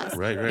podcast.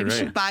 Right. Maybe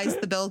she Right. buys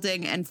the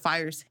building and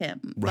fires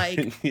him. Right.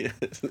 Like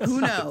Yes.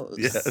 who knows?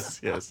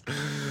 Yes.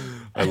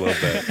 I love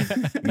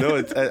that. No,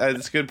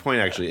 it's a good point,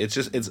 actually.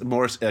 It's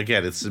more,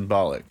 again, it's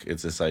symbolic.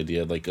 It's this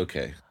idea like,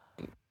 okay,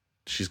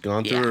 she's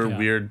gone through her Yeah.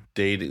 weird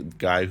date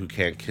guy who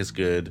can't kiss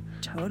good.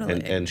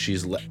 Totally. And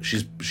she's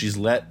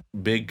let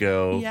Big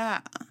go. Yeah.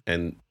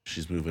 And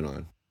she's moving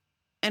on.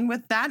 And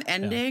with that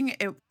ending,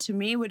 it to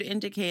me would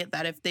indicate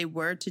that if they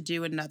were to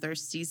do another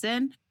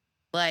season,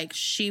 like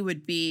she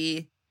would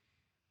be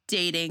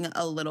dating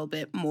a little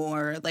bit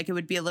more. Like it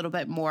would be a little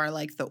bit more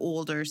like the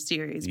older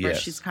series where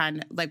Yes. she's kind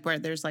of like where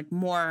there's like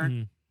more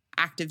Mm.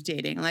 active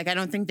dating. Like I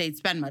don't think they'd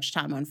spend much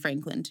time on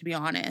Franklin, to be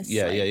honest.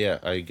 Yeah, Like, yeah.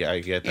 I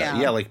get that. Yeah.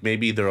 Yeah, like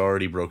maybe they're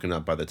already broken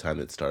up by the time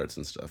it starts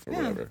and stuff or Yeah.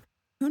 whatever.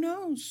 Who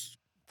knows?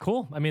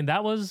 Cool. I mean,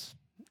 that was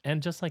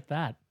And Just Like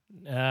That.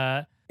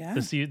 Yeah.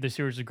 The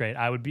series is great.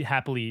 I would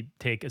happily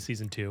take a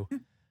season 2.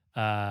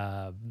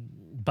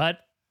 But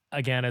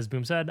again, as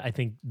Boom said, I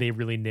think they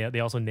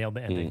also nailed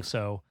the ending.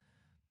 So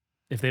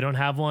if they don't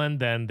have one,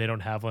 then they don't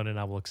have one and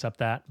I will accept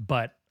that.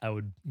 But I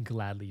would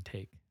gladly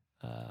take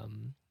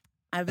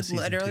I would season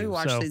literally 2.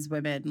 watch So- these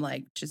women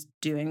like just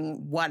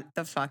doing what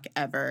the fuck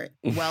ever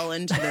well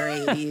into their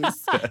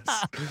 80s.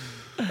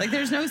 Like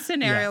there's no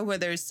scenario where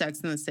there's Sex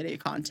in the City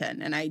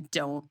content and I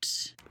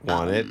don't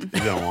Want it? You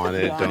don't want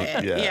it? want Don't.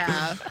 it.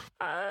 Yeah.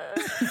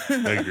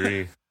 I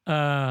agree.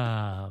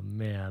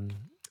 Man.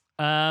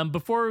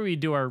 Before we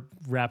do our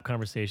wrap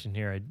conversation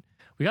here,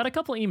 we got a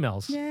couple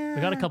emails. Yeah.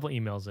 We got a couple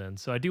emails in,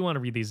 so I do want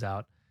to read these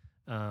out.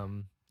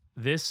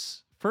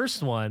 This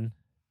first one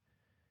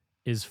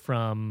is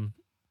from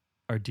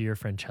our dear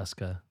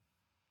Francesca.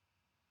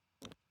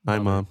 Hi,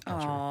 Mom.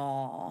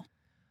 Oh.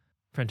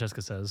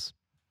 Francesca says,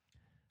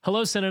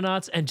 "Hello,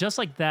 Cinenauts, and just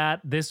like that,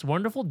 this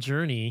wonderful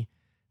journey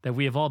that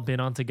we have all been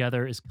on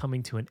together is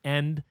coming to an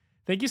end.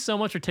 Thank you so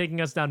much for taking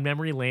us down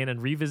memory lane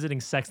and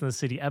revisiting Sex and the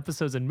City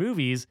episodes and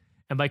movies,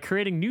 and by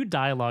creating new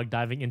dialogue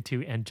diving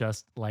into And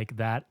Just Like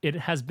That. It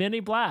has been a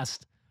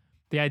blast.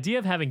 The idea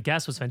of having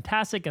guests was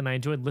fantastic, and I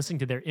enjoyed listening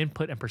to their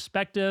input and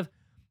perspective.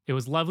 It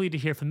was lovely to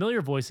hear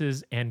familiar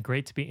voices and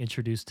great to be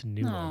introduced to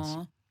new ones.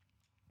 Aw.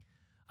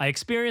 I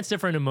experienced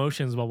different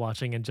emotions while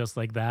watching And Just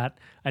Like That.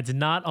 I did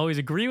not always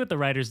agree with the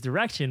writer's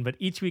direction, but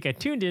each week I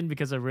tuned in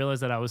because I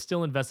realized that I was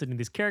still invested in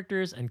these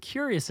characters and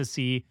curious to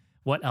see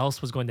what else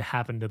was going to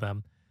happen to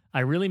them. I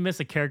really missed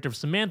the character of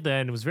Samantha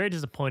and was very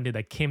disappointed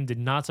that Kim did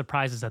not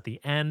surprise us at the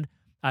end.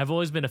 I've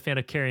always been a fan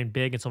of Carrie and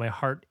Big, and so my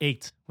heart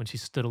ached when she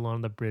stood alone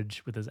on the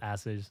bridge with his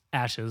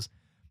ashes.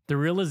 The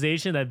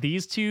realization that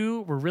these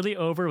two were really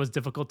over was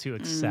difficult to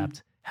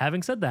accept.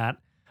 Having said that,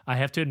 I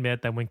have to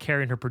admit that when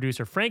Carrie and her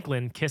producer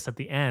Franklin kissed at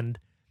the end,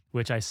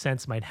 which I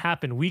sensed might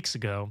happen weeks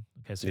ago,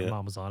 okay, so your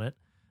mom was on it,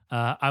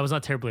 I was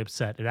not terribly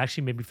upset. It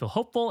actually made me feel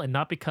hopeful, and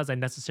not because I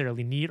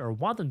necessarily need or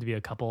want them to be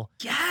a couple.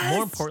 Yes.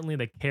 More importantly,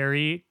 that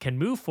Carrie can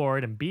move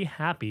forward and be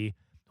happy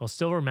while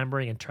still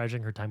remembering and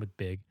treasuring her time with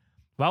Big.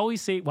 While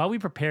we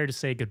prepare to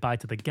say goodbye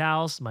to the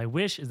gals, my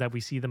wish is that we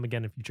see them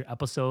again in future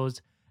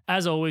episodes.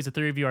 As always, the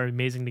three of you are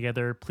amazing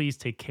together. Please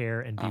take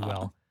care and be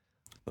well."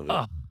 Love it.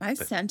 Oh, My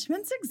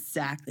sentiments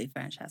exactly,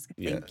 Francesca.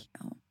 Thank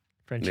Yeah. you.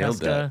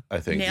 Francesca. I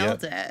think.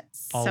 Nailed Yeah. it.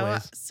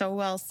 Always. So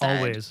well said.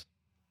 Always.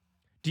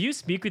 Do you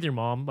speak with your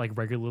mom like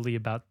regularly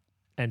about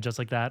and just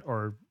like that,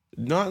 or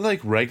Not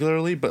like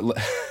regularly, but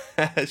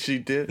she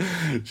did.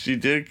 She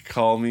did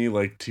call me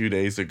like 2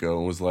 days ago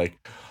and was like,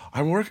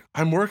 I'm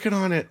working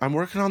on it. I'm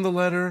working on the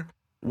letter.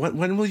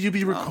 When will you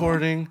be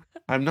recording?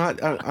 I'm not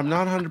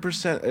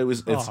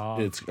 100%.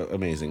 It's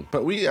amazing.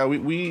 But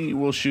we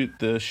will shoot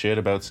the shit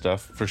about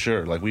stuff for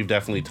sure. Like we've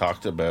definitely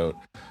talked about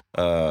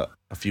a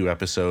few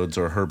episodes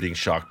or her being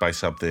shocked by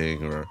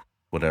something or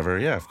whatever.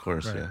 Yeah, of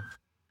course. Right. Yeah.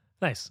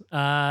 Nice.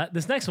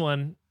 This next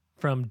one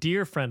from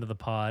dear friend of the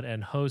pod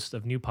and host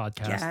of new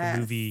podcast, The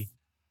Movie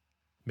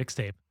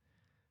Mixtape.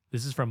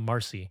 This is from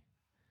Marcy.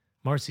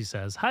 Marcy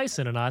says, "Hi,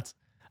 Cinenauts.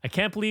 I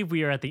can't believe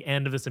we are at the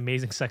end of this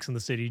amazing Sex and the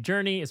City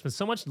journey. It's been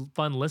so much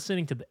fun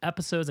listening to the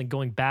episodes and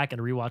going back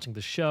and rewatching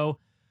the show.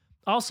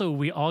 Also,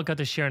 we all got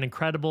to share an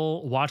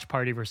incredible watch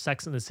party for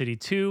Sex and the City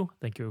 2.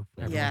 Thank you,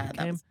 everyone who That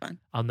came. was fun.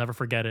 I'll never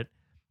forget it.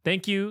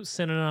 Thank you,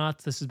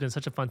 Cinenauts. This has been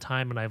such a fun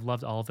time, and I've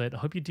loved all of it. I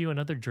hope you do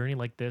another journey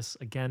like this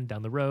again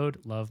down the road.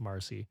 Love,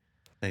 Marcy."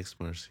 Thanks,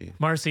 Marcy.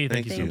 Marcy,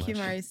 thank you so Thank much. you,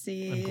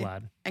 Marcy. I'm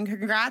glad. And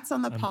congrats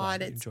on the I'm pod.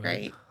 glad you It's enjoyed it.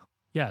 great.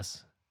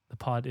 Yes, the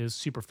pod is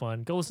super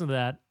fun. Go listen to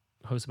that,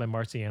 hosted by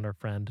Marcy and our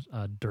friend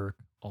Dirk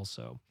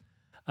also.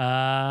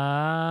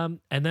 And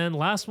then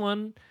last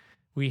one,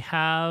 we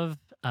have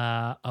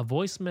a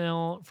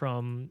voicemail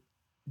from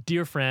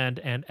dear friend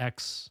and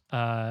ex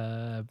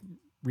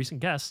recent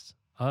guest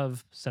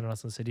of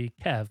Cinenauts in the City,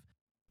 Kev.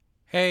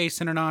 Hey,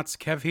 Cinenauts,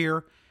 Kev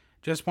here.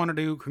 Just wanted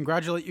to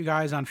congratulate you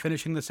guys on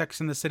finishing the Sex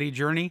and the City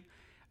journey.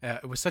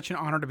 It was such an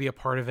honor to be a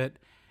part of it,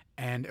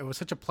 and it was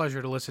such a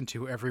pleasure to listen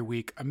to every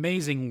week.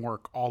 Amazing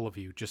work, all of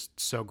you. Just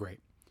so great.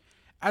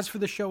 As for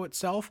the show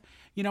itself,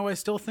 I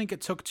still think it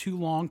took too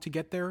long to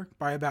get there,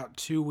 by about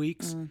 2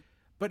 weeks,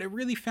 but it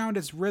really found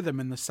its rhythm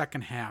in the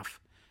second half.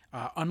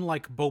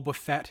 Unlike Boba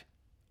Fett.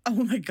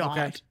 Oh my God.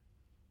 Okay?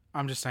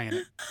 I'm just saying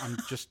it. I'm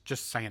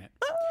just saying it.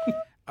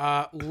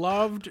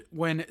 Loved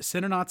when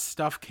Cinenauts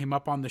stuff came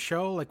up on the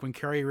show, like when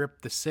Carrie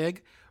ripped the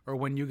SIG, or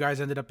when you guys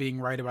ended up being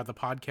right about the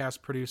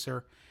podcast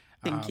producer.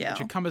 Thank you. It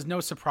should come as no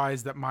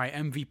surprise that my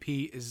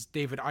MVP is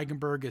David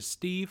Eigenberg as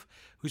Steve,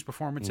 whose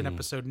performance in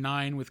episode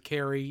 9 with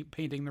Carrie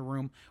painting the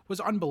room was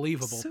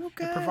unbelievable. So It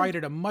good.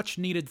 provided a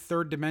much-needed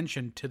third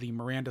dimension to the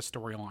Miranda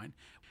storyline.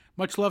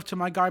 Much love to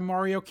my guy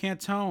Mario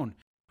Cantone,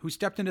 who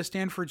stepped into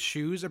Stanford's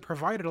shoes and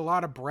provided a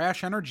lot of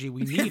brash energy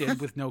we needed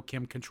with no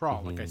Kim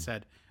Cattrall, like I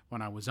said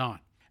when I was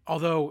on.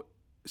 Although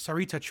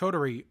Sarita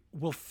Chaudhary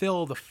will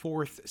fill the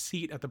 4th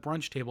seat at the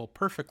brunch table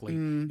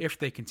perfectly if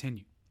they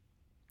continue.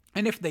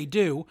 And if they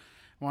do,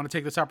 I want to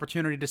take this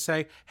opportunity to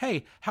say,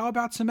 hey, how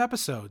about some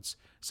episodes?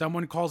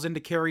 Someone calls into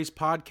Carrie's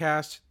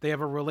podcast, they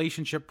have a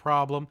relationship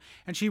problem,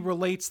 and she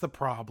relates the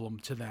problem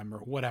to them or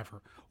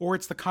whatever. Or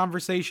it's the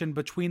conversation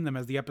between them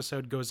as the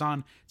episode goes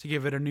on to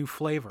give it a new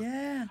flavor.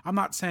 Yeah. I'm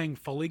not saying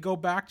fully go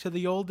back to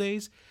the old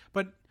days,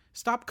 but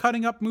stop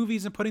cutting up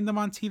movies and putting them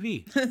on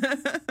TV.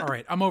 All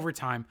right, I'm over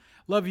time.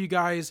 Love you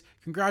guys.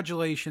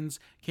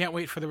 Congratulations. Can't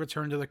wait for the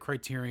return to the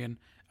Criterion.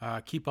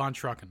 Keep on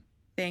trucking.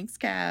 Thanks,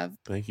 Kev.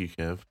 Thank you,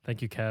 Kev.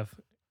 Thank you, Kev.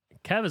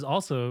 Kev is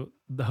also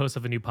the host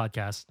of a new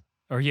podcast,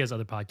 or he has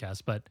other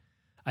podcasts, but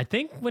I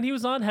think when he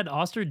was on, had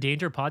Oster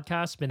Danger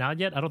podcast been out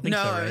yet? I don't think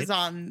No, so, right? it was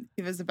on.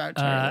 He was about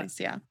to release.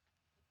 Yeah.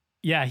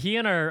 Yeah, he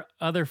and our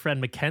other friend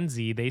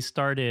Mackenzie, they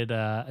started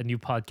a new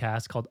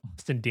podcast called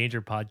Austin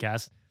Danger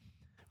Podcast,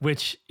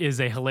 which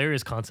is a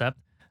hilarious concept.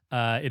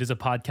 It is a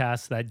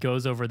podcast that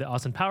goes over the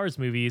Austin Powers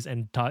movies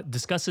and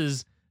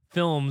discusses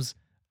films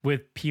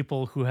with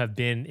people who have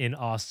been in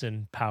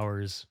Austin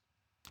Powers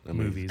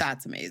movies.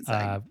 That's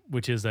amazing.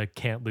 Which is a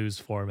can't lose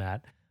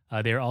format.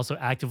 They are also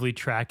actively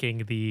tracking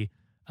the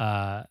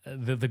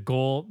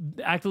goal,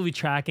 actively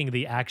tracking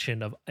the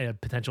action of a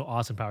potential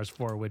Austin Powers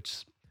 4,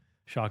 which,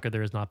 shocker,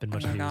 there has not been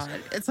much Oh my news.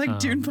 God. It's like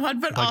Dune Pod,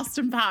 but like-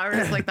 Austin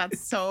Powers. Like, that's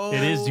so.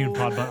 It is Dune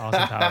Pod, but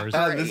Austin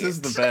Powers. This is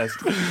the best.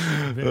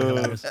 Very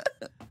hilarious.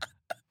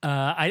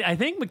 I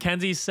think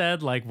Mackenzie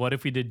said, like, what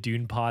if we did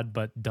Dune Pod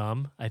but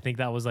dumb? I think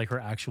that was like her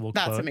actual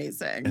That's quote,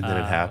 amazing. And then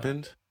it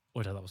happened.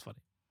 which I thought was funny.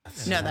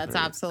 No, that's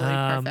absolutely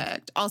Um,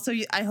 perfect. Also,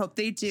 I hope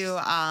they do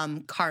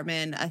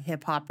Carmen, a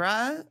hip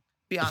opera.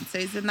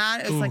 Beyonce's in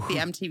that. It was like the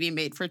MTV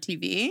made for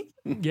TV.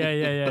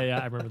 Yeah.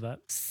 I remember that.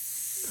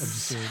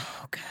 So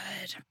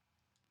good.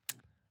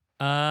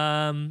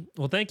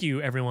 Well, thank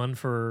you everyone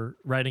for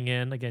writing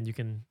in. Again, you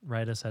can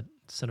write us at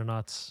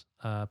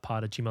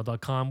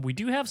cinenautspod@gmail.com. We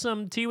do have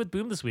some tea with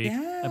Boom this week,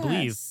 I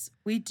believe. Yes,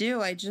 we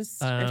do. It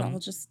all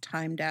just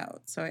timed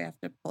out, so I have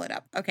to pull it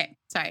up. Okay,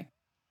 sorry.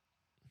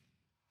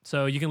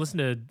 So you can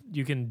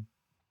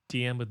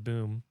DM with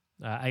Boom.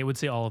 I would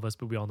say all of us,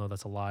 but we all know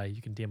that's a lie.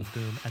 You can DM with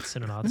Boom at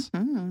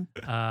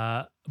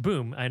Cinenauts.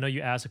 Boom, I know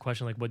you asked a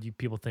question like, what do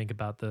people think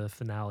about the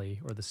finale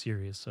or the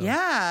series? So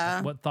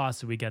Yeah. what thoughts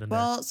did we get in there?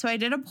 Well, so I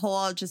did a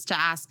poll just to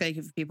ask like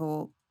if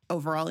people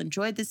overall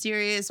enjoyed the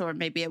series or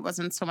maybe it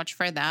wasn't so much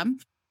for them.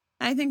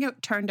 And I think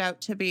it turned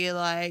out to be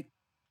like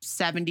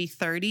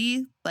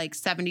 70-30, like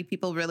 70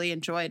 people really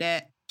enjoyed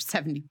it.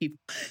 70 people,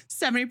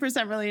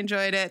 70% really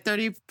enjoyed it.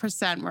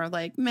 30% were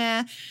like,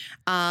 meh.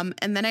 And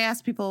then I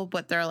asked people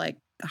what their like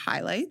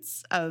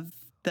highlights of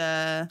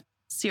the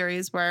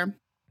series were.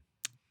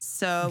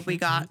 So we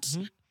got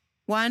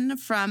one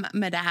from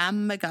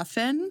Madame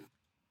McGuffin,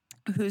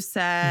 who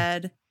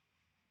said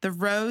the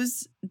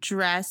rose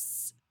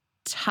dress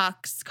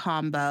tux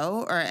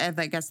combo, or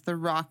I guess the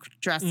rock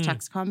dress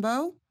tux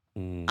combo.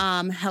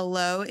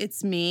 Hello,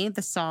 It's Me,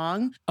 the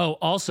song. Oh,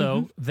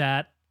 also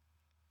that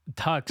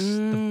tux,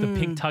 the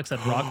pink tux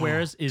that Rock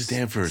wears is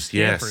Stanford's.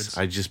 Yes,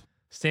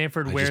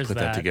 Stanford I wears just put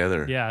that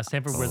together. Yeah,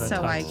 Stanford wears that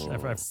So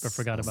tux. I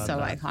forgot about so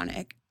that.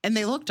 iconic, and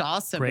they looked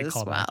awesome Great as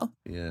callback. well.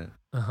 Yeah.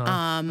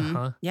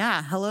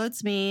 Yeah. Hello,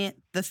 It's Me,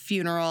 The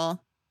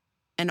Funeral,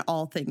 and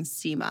All Things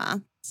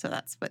SEMA. So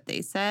that's what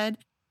they said.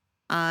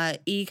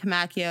 E.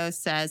 Kamakio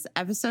says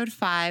episode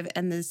 5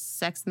 and the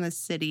Sex in the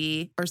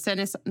City or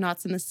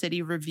Cinenauts in the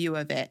City review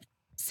of it.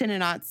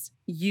 Cinenauts,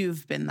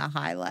 you've been the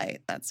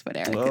highlight. That's what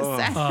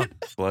Erica said.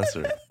 Bless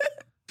her.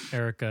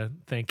 Erica,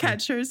 thank you.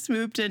 Catcher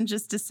swooped in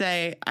just to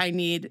say, I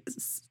need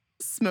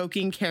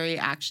smoking Carrie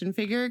action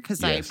figure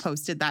because I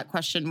posted that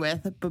question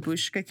with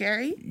Babushka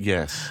Carrie.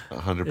 Yes,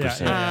 100%.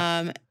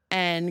 Yeah.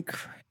 And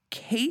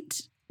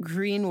Kate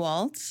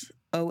Greenwalt,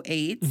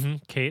 08.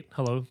 Kate,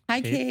 hello.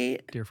 Hi,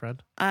 Kate. Dear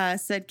friend.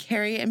 Said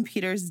Carrie and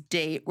Peter's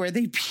date where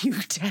they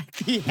puked at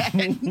the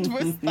end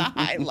was the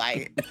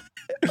highlight.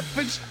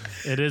 Which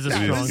It is a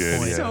that strong was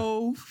point.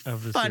 so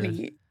of the funny.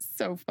 series.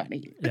 So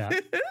funny. Yeah.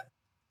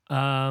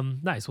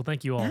 Nice. Well,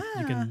 thank you all.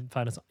 You can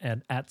find us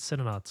at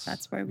Cinenauts.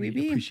 That's where we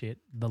be. Appreciate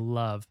the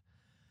love.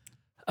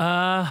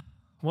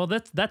 Well,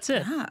 that's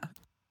it. Yeah.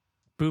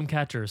 Boom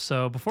catcher.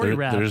 So before we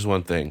wrap, There's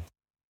one thing.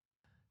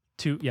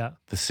 the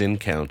sin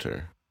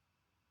counter.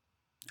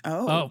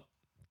 Oh.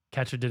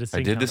 catcher did a sin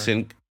I did counter. the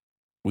sin.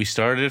 We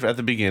started at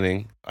the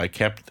beginning. I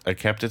kept a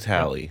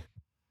tally.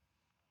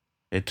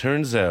 It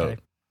turns out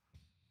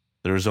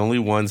there was only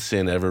one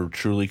sin ever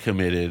truly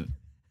committed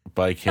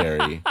by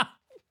Carrie.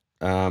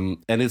 And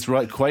it's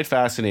quite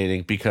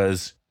fascinating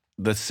because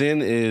the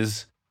sin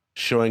is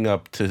showing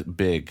up to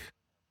Big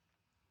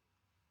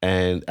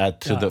and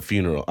to the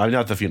funeral. I'm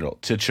not the funeral,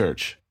 to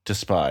church, to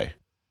spy,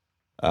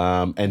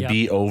 and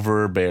be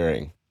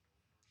overbearing.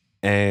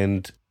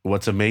 And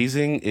what's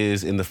amazing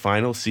is in the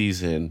final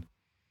season,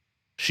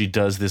 she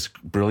does this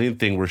brilliant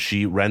thing where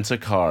she rents a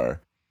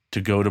car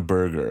to go to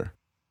Burger,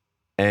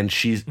 and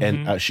she's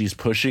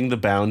pushing the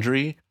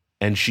boundary,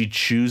 and she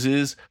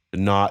chooses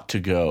not to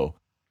go.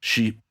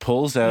 She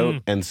pulls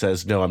out and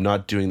says, "No, I'm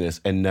not doing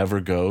this," and never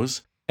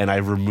goes. And I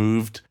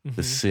removed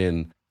the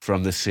sin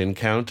from the sin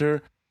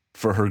counter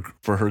for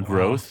her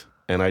growth.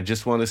 And I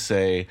just want to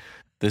say,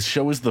 this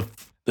show is the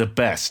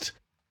best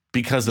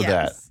because of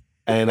that.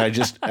 And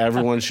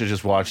everyone should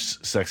just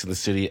watch Sex and the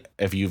City.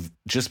 If you've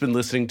just been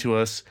listening to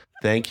us,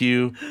 thank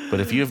you. But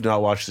if you have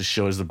not watched the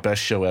show, it's the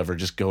best show ever.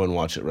 Just go and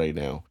watch it right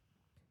now.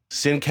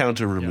 Sin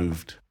counter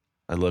removed.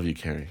 I love you,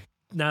 Carrie.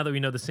 Now that we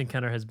know the sin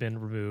counter has been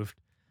removed,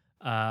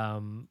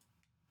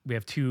 we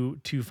have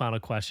two final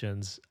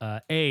questions.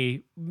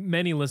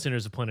 Many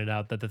listeners have pointed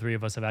out that the three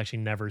of us have actually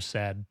never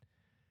said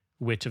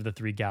which of the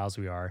three gals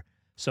we are.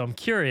 So I'm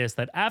curious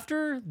that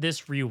after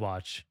this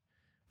rewatch,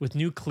 with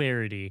new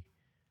clarity,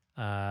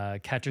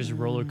 Catcher's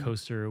roller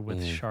coaster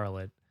with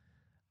Charlotte,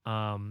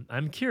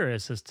 I'm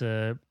curious as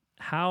to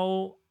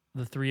how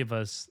the three of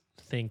us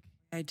think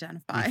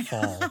Identify. we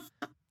fall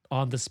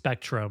on the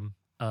spectrum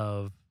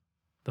of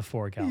the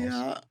four gals.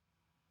 Yeah.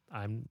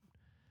 I'm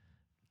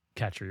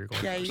Catcher, you're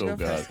going. Yeah, you go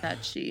first,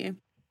 Catchy.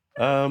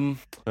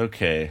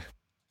 Okay.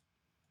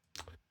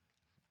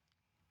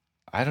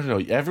 I don't know.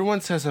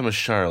 Everyone says I'm a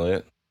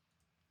Charlotte,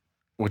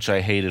 which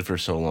I hated for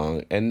so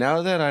long. And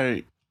now that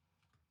I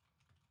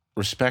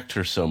respect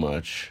her so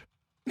much,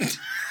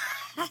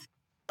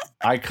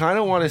 I kind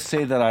of want to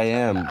say that I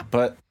am.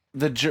 But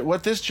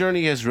what this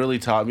journey has really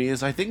taught me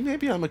is I think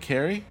maybe I'm a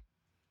Carrie.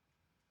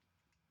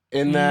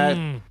 In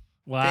that...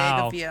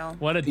 Wow. Big of you.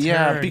 What a turn.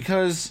 Yeah,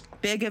 because...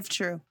 Big if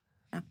true.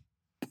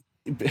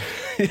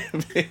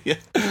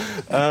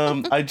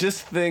 I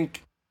just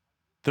think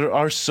there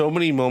are so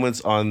many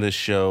moments on this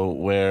show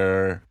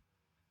where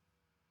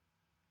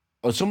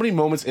so many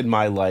moments in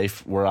my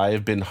life where I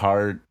have been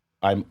hard.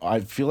 I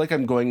feel like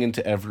I'm going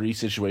into every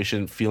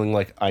situation feeling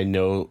like I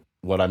know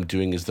what I'm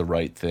doing is the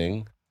right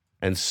thing,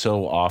 and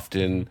so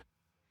often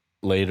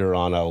later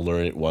on I'll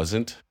learn it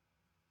wasn't.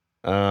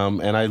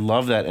 And I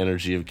love that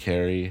energy of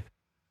Carrie.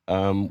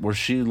 Where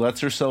she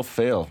lets herself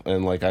fail,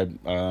 and like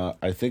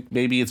I think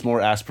maybe it's more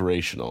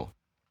aspirational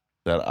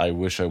that I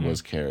wish I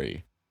was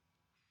Carrie.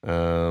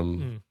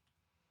 So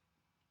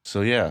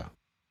yeah,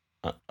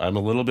 I'm a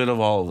little bit of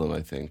all of them,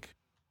 I think,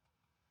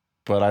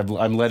 but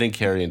I'm letting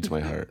Carrie into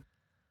my heart.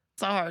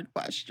 It's a hard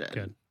question.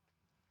 Good.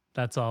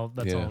 That's all.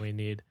 That's all we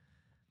need.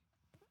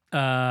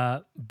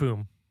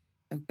 Boom.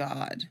 Oh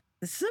God,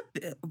 this is a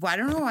bit. Well, I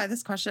don't know why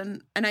this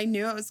question, and I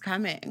knew it was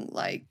coming.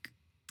 Like.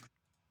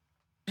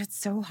 It's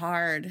so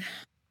hard.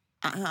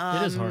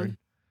 It is hard.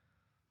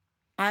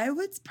 I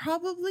would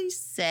probably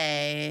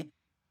say,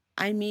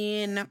 I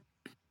mean,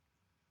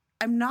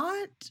 I'm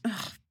not.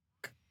 Ugh,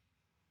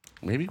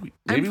 Maybe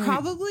I'm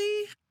probably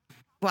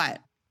what?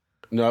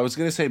 No, I was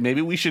gonna say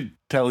maybe we should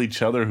tell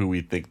each other who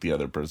we think the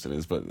other person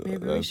is, but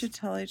Maybe we should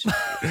tell each other.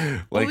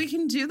 like, Well, we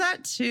can do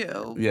that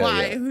too. Yeah,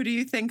 Why? yeah. Who do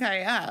you think I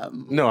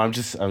am? no, I'm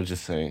just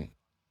saying.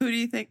 Who do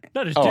you think?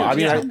 No, just Oh, do it. I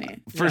mean, Yeah. Tell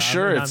me. for Yeah,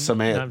 sure I'm- it's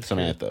I'm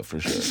Samantha for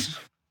sure.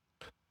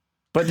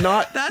 But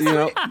not, That's you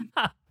know,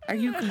 Are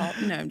you called?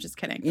 No, I'm just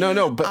kidding.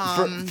 no, but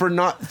for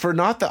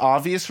not the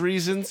obvious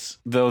reasons,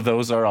 though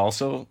those are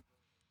also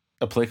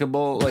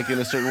applicable, like in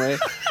a certain way.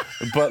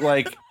 But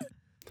like,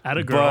 At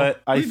a girl.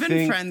 but I We've been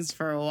think friends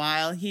for a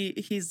while.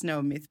 He's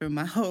known me through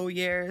my whole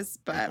years,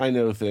 but I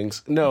know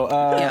things. No,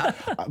 Yeah.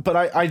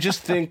 but I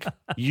just think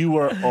you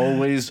are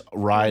always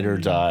ride or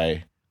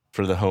die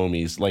for the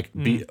homies. Like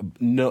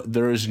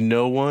there's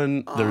no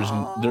one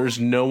there's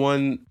no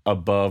one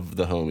above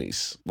the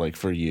homies, like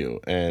for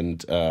you.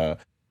 And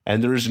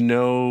there's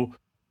no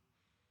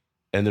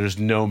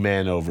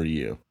man over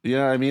you. You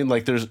know what I mean?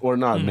 Like there's, or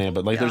not man,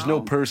 but like there's no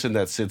No. person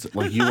that sits,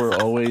 like you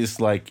are always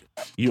like,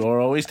 you are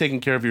always taking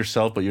care of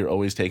yourself, but you're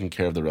always taking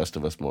care of the rest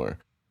of us more.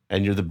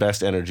 And you're the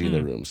best energy in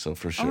the room. So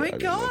for sure. oh my I mean,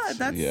 god,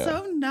 that's yeah,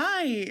 so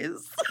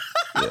nice.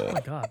 Oh yeah.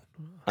 my God.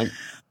 I'm-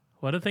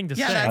 What a thing to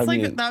Yeah, say. that's I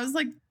like mean- that was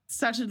like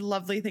such a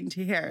lovely thing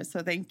to hear.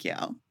 So thank you.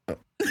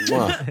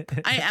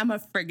 Mwah. I am a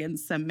friggin'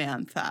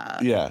 Samantha.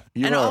 Yeah.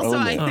 You and are also,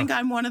 own I that. think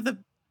I'm one of the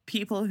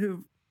people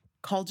who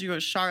called you a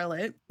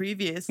Charlotte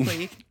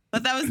previously,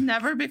 but that was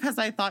never because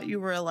I thought you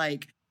were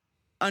like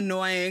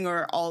annoying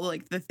or all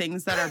like the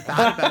things that are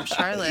bad about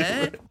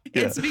Charlotte.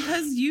 Yeah. It's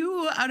because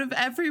you, out of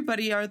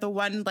everybody, are the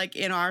one like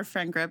in our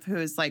friend group who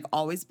is like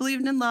always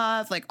believed in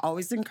love, like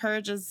always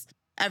encourages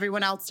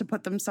everyone else to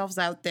put themselves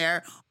out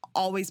there,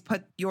 always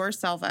put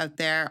yourself out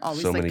there,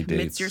 always So like many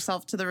commits dates.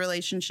 yourself to the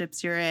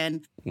relationships you're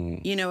in.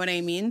 Mm. You know what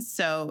I mean?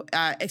 So,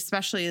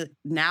 especially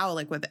now,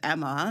 like with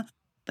Emma,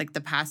 like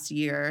the past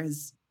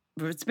years,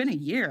 it's been a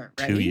year,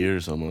 right? 2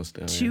 years almost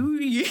now. 2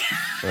 years.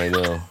 I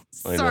know.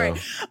 I Sorry, know.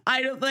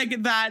 I don't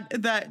like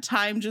that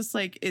time just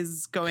like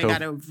is going Co-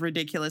 at a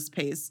ridiculous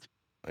pace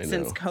I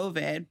since know.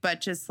 COVID,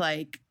 but just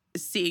like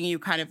seeing you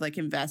kind of like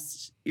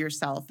invest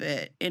yourself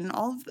in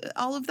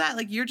all of that,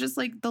 like you're just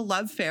like the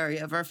love fairy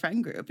of our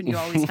friend group, and you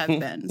always have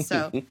been.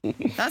 So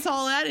that's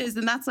all that is,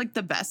 and that's like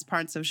the best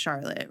parts of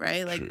Charlotte,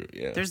 right? Like True,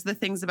 yeah. there's the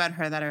things about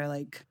her that are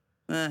like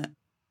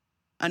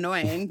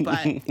annoying,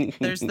 but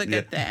there's the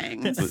good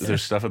things.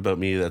 There's stuff about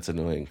me that's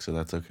annoying, so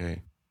that's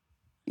okay.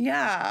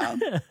 Yeah.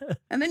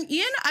 And then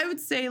Ian, I would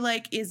say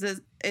like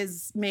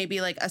is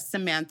maybe like a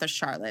Samantha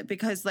Charlotte,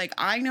 because like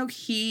I know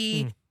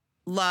he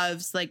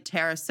loves like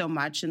Tara so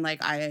much, and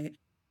like I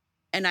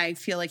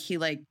feel like he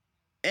like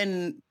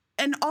and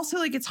also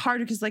like it's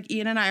hard because like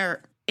Ian and I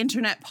are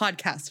internet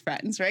podcast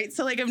friends, right?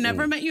 So like I've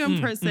never met you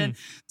in person,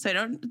 so I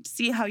don't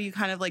see how you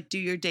kind of like do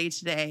your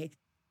day-to-day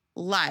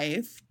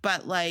life,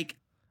 but like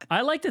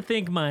I like to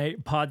think my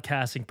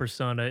podcasting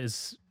persona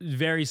is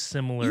very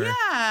similar.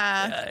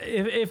 yeah.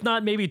 If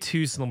not maybe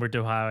too similar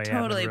to how I am.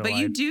 Totally. in real But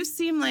you life. do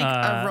seem like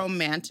a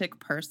romantic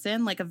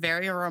person, like a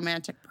very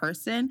romantic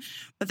person.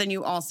 But then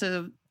you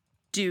also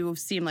do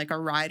seem like a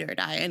ride or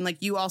die. And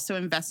like you also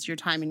invest your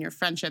time in your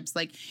friendships.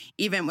 Like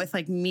even with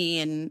like me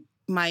and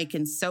Mike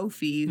and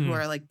Sophie, who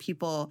are like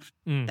people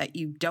that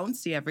you don't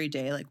see every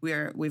day. Like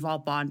we've all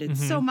bonded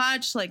so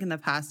much like in the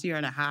past year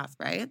and a half,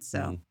 right?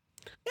 So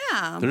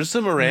yeah. There's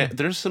some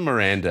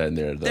Miranda in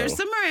there though. There's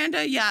some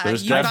Miranda, yeah.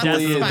 There's you got the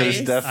definitely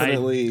spice.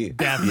 Definitely.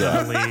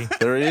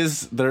 there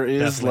is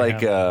Definitely like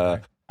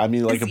have I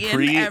mean like Is a in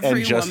pre and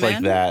every just like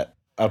woman? that.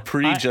 A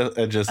pre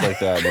and just like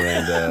that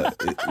Miranda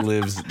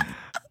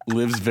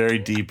lives very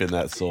deep in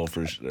that soul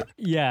for sure.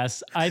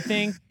 Yes, I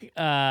think.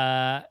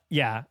 Yeah,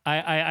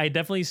 I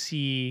definitely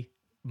see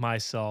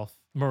myself,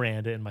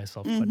 Miranda, in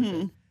myself quite a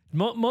bit.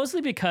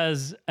 Mostly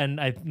because, and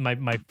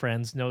my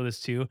friends know this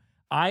too.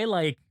 I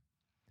like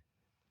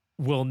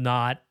will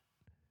not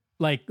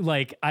like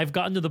I've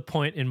gotten to the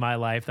point in my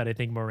life that I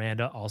think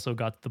Miranda also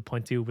got to the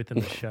point to within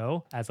the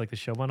show as like the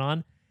show went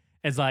on.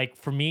 It's like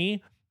for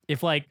me,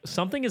 if like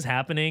something is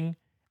happening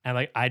and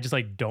like I just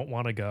like don't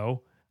want to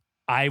go,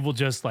 I will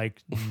just like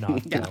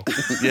not go.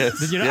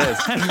 Yes. You know,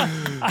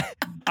 Yes.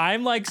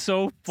 I'm like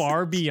so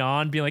far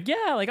beyond being like,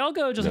 yeah, like I'll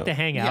go just like to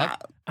hang out. Yeah.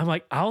 I'm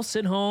like, I'll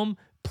sit home,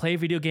 play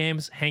video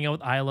games, hang out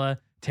with Isla.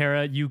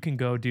 Tara, you can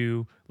go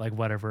do like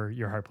whatever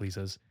your heart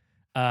pleases.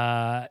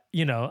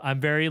 You know, I'm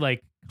very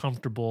like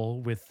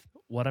comfortable with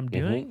what I'm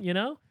doing, you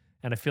know?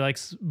 And I feel like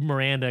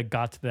Miranda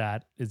got to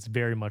that. It's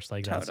very much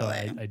like that. So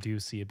Totally. I do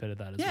see a bit of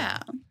that as Yeah.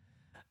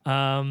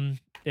 well.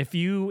 If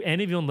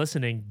any of you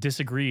listening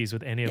disagrees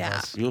with any of Yeah.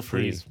 us, Feel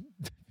free. please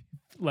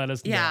let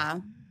us know. Yeah.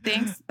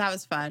 Thanks. That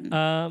was fun.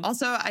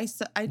 Also, I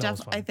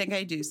was fun. think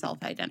I do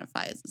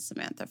self-identify as a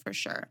Samantha for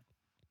sure.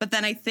 But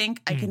then I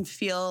think I can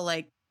feel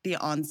like the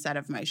onset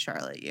of my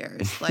Charlotte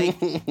years. Like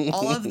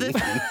all of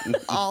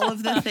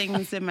the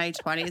things in my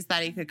 20s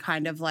that I could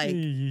kind of like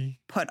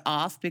put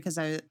off because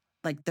I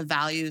like the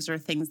values or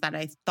things that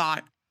I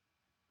thought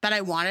that I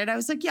wanted. I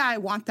was like, yeah, I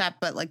want that,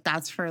 but like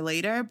that's for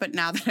later. But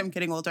now that I'm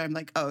getting older, I'm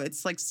like, oh,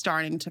 it's like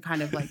starting to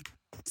kind of like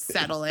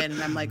settle in,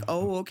 and I'm like,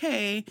 oh,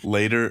 okay.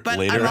 Later But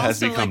later I'm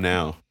has also, become like,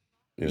 now.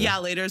 You know? Yeah,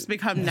 later's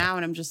become now,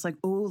 and I'm just like,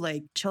 oh,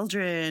 like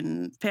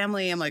children,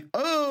 family. I'm like,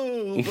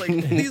 oh, like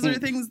these are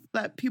things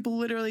that people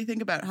literally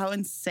think about. How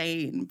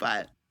insane,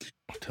 but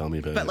Tell me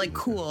about it. like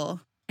cool.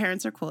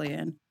 Parents are cool,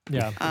 Ian.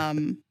 Yeah.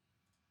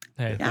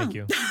 Hey, Yeah. thank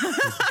you.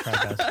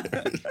 Try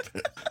best.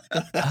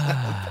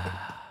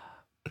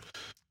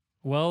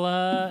 Well,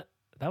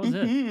 that was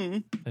it.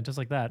 Mhm. And just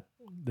like that,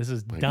 this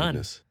is My done.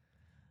 goodness.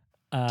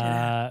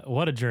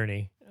 What a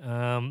journey.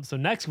 So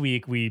next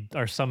week we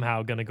are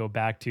somehow going to go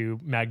back to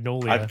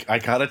Magnolia. I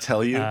gotta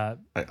tell you, Uh,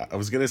 I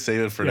was gonna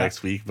save it for yeah.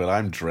 next week, but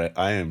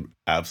I am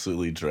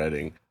absolutely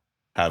dreading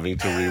having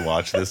to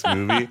rewatch this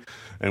movie,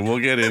 and we'll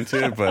get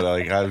into it. But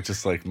like, I'm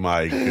just like,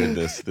 my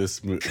goodness,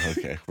 this movie.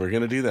 Okay, we're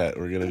gonna do that.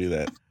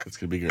 It's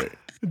gonna be great.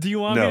 Do you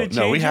want No, me to change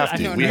no, we it? have I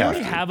to. think We have already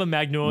to. have a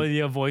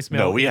Magnolia voicemail.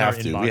 No, we in our have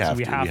to. inbox,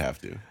 We so have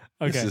to.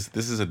 Okay.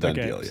 This is a done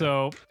Okay, deal. Yeah.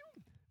 so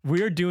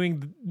we're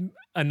doing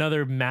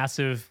another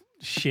massive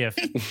shift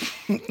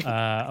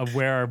of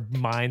where our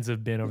minds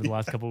have been over the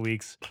last couple of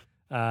weeks.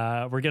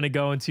 We're going to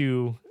go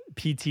into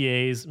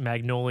PTA's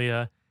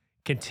Magnolia,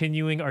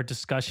 continuing our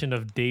discussion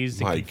of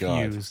Dazed and My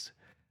God. Confused.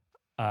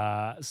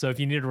 So if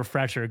you need a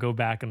refresher, go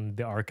back in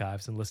the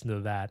archives and listen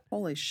to that.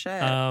 Holy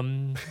shit.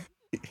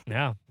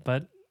 Yeah,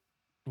 but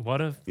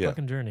what a Yeah.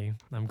 fucking journey.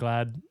 I'm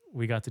glad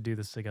we got to do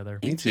this together.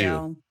 Me too.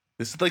 Yeah.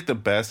 This is like the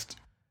best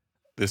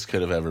this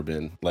could have ever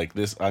been. Like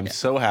this, I'm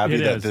so happy It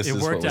that is. this It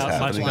is what worked was out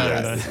much happening. better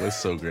Yeah, than- it was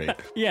so great.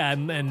 Yeah,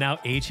 and now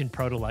H and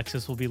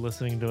Proto-Lexus will be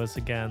listening to us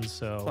again.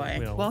 So Boy,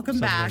 you know, welcome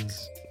back.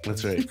 someone's-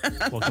 That's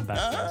right. Welcome back,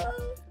 guys.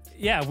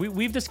 Yeah,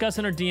 we've discussed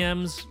in our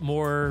DMs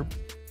more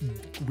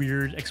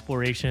weird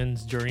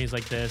explorations, journeys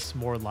like this,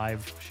 more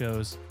live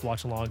shows,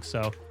 watch along.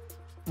 So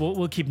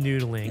we'll keep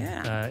noodling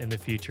Yeah. in the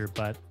future.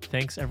 But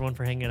thanks everyone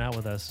for hanging out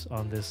with us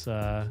on this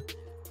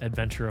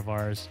adventure of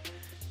ours,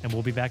 and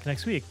we'll be back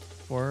next week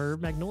for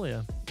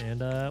Magnolia, and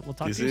we'll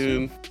talk See to you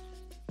you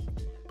soon.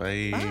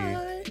 Bye.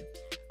 Bye.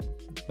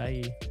 soon.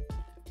 Bye.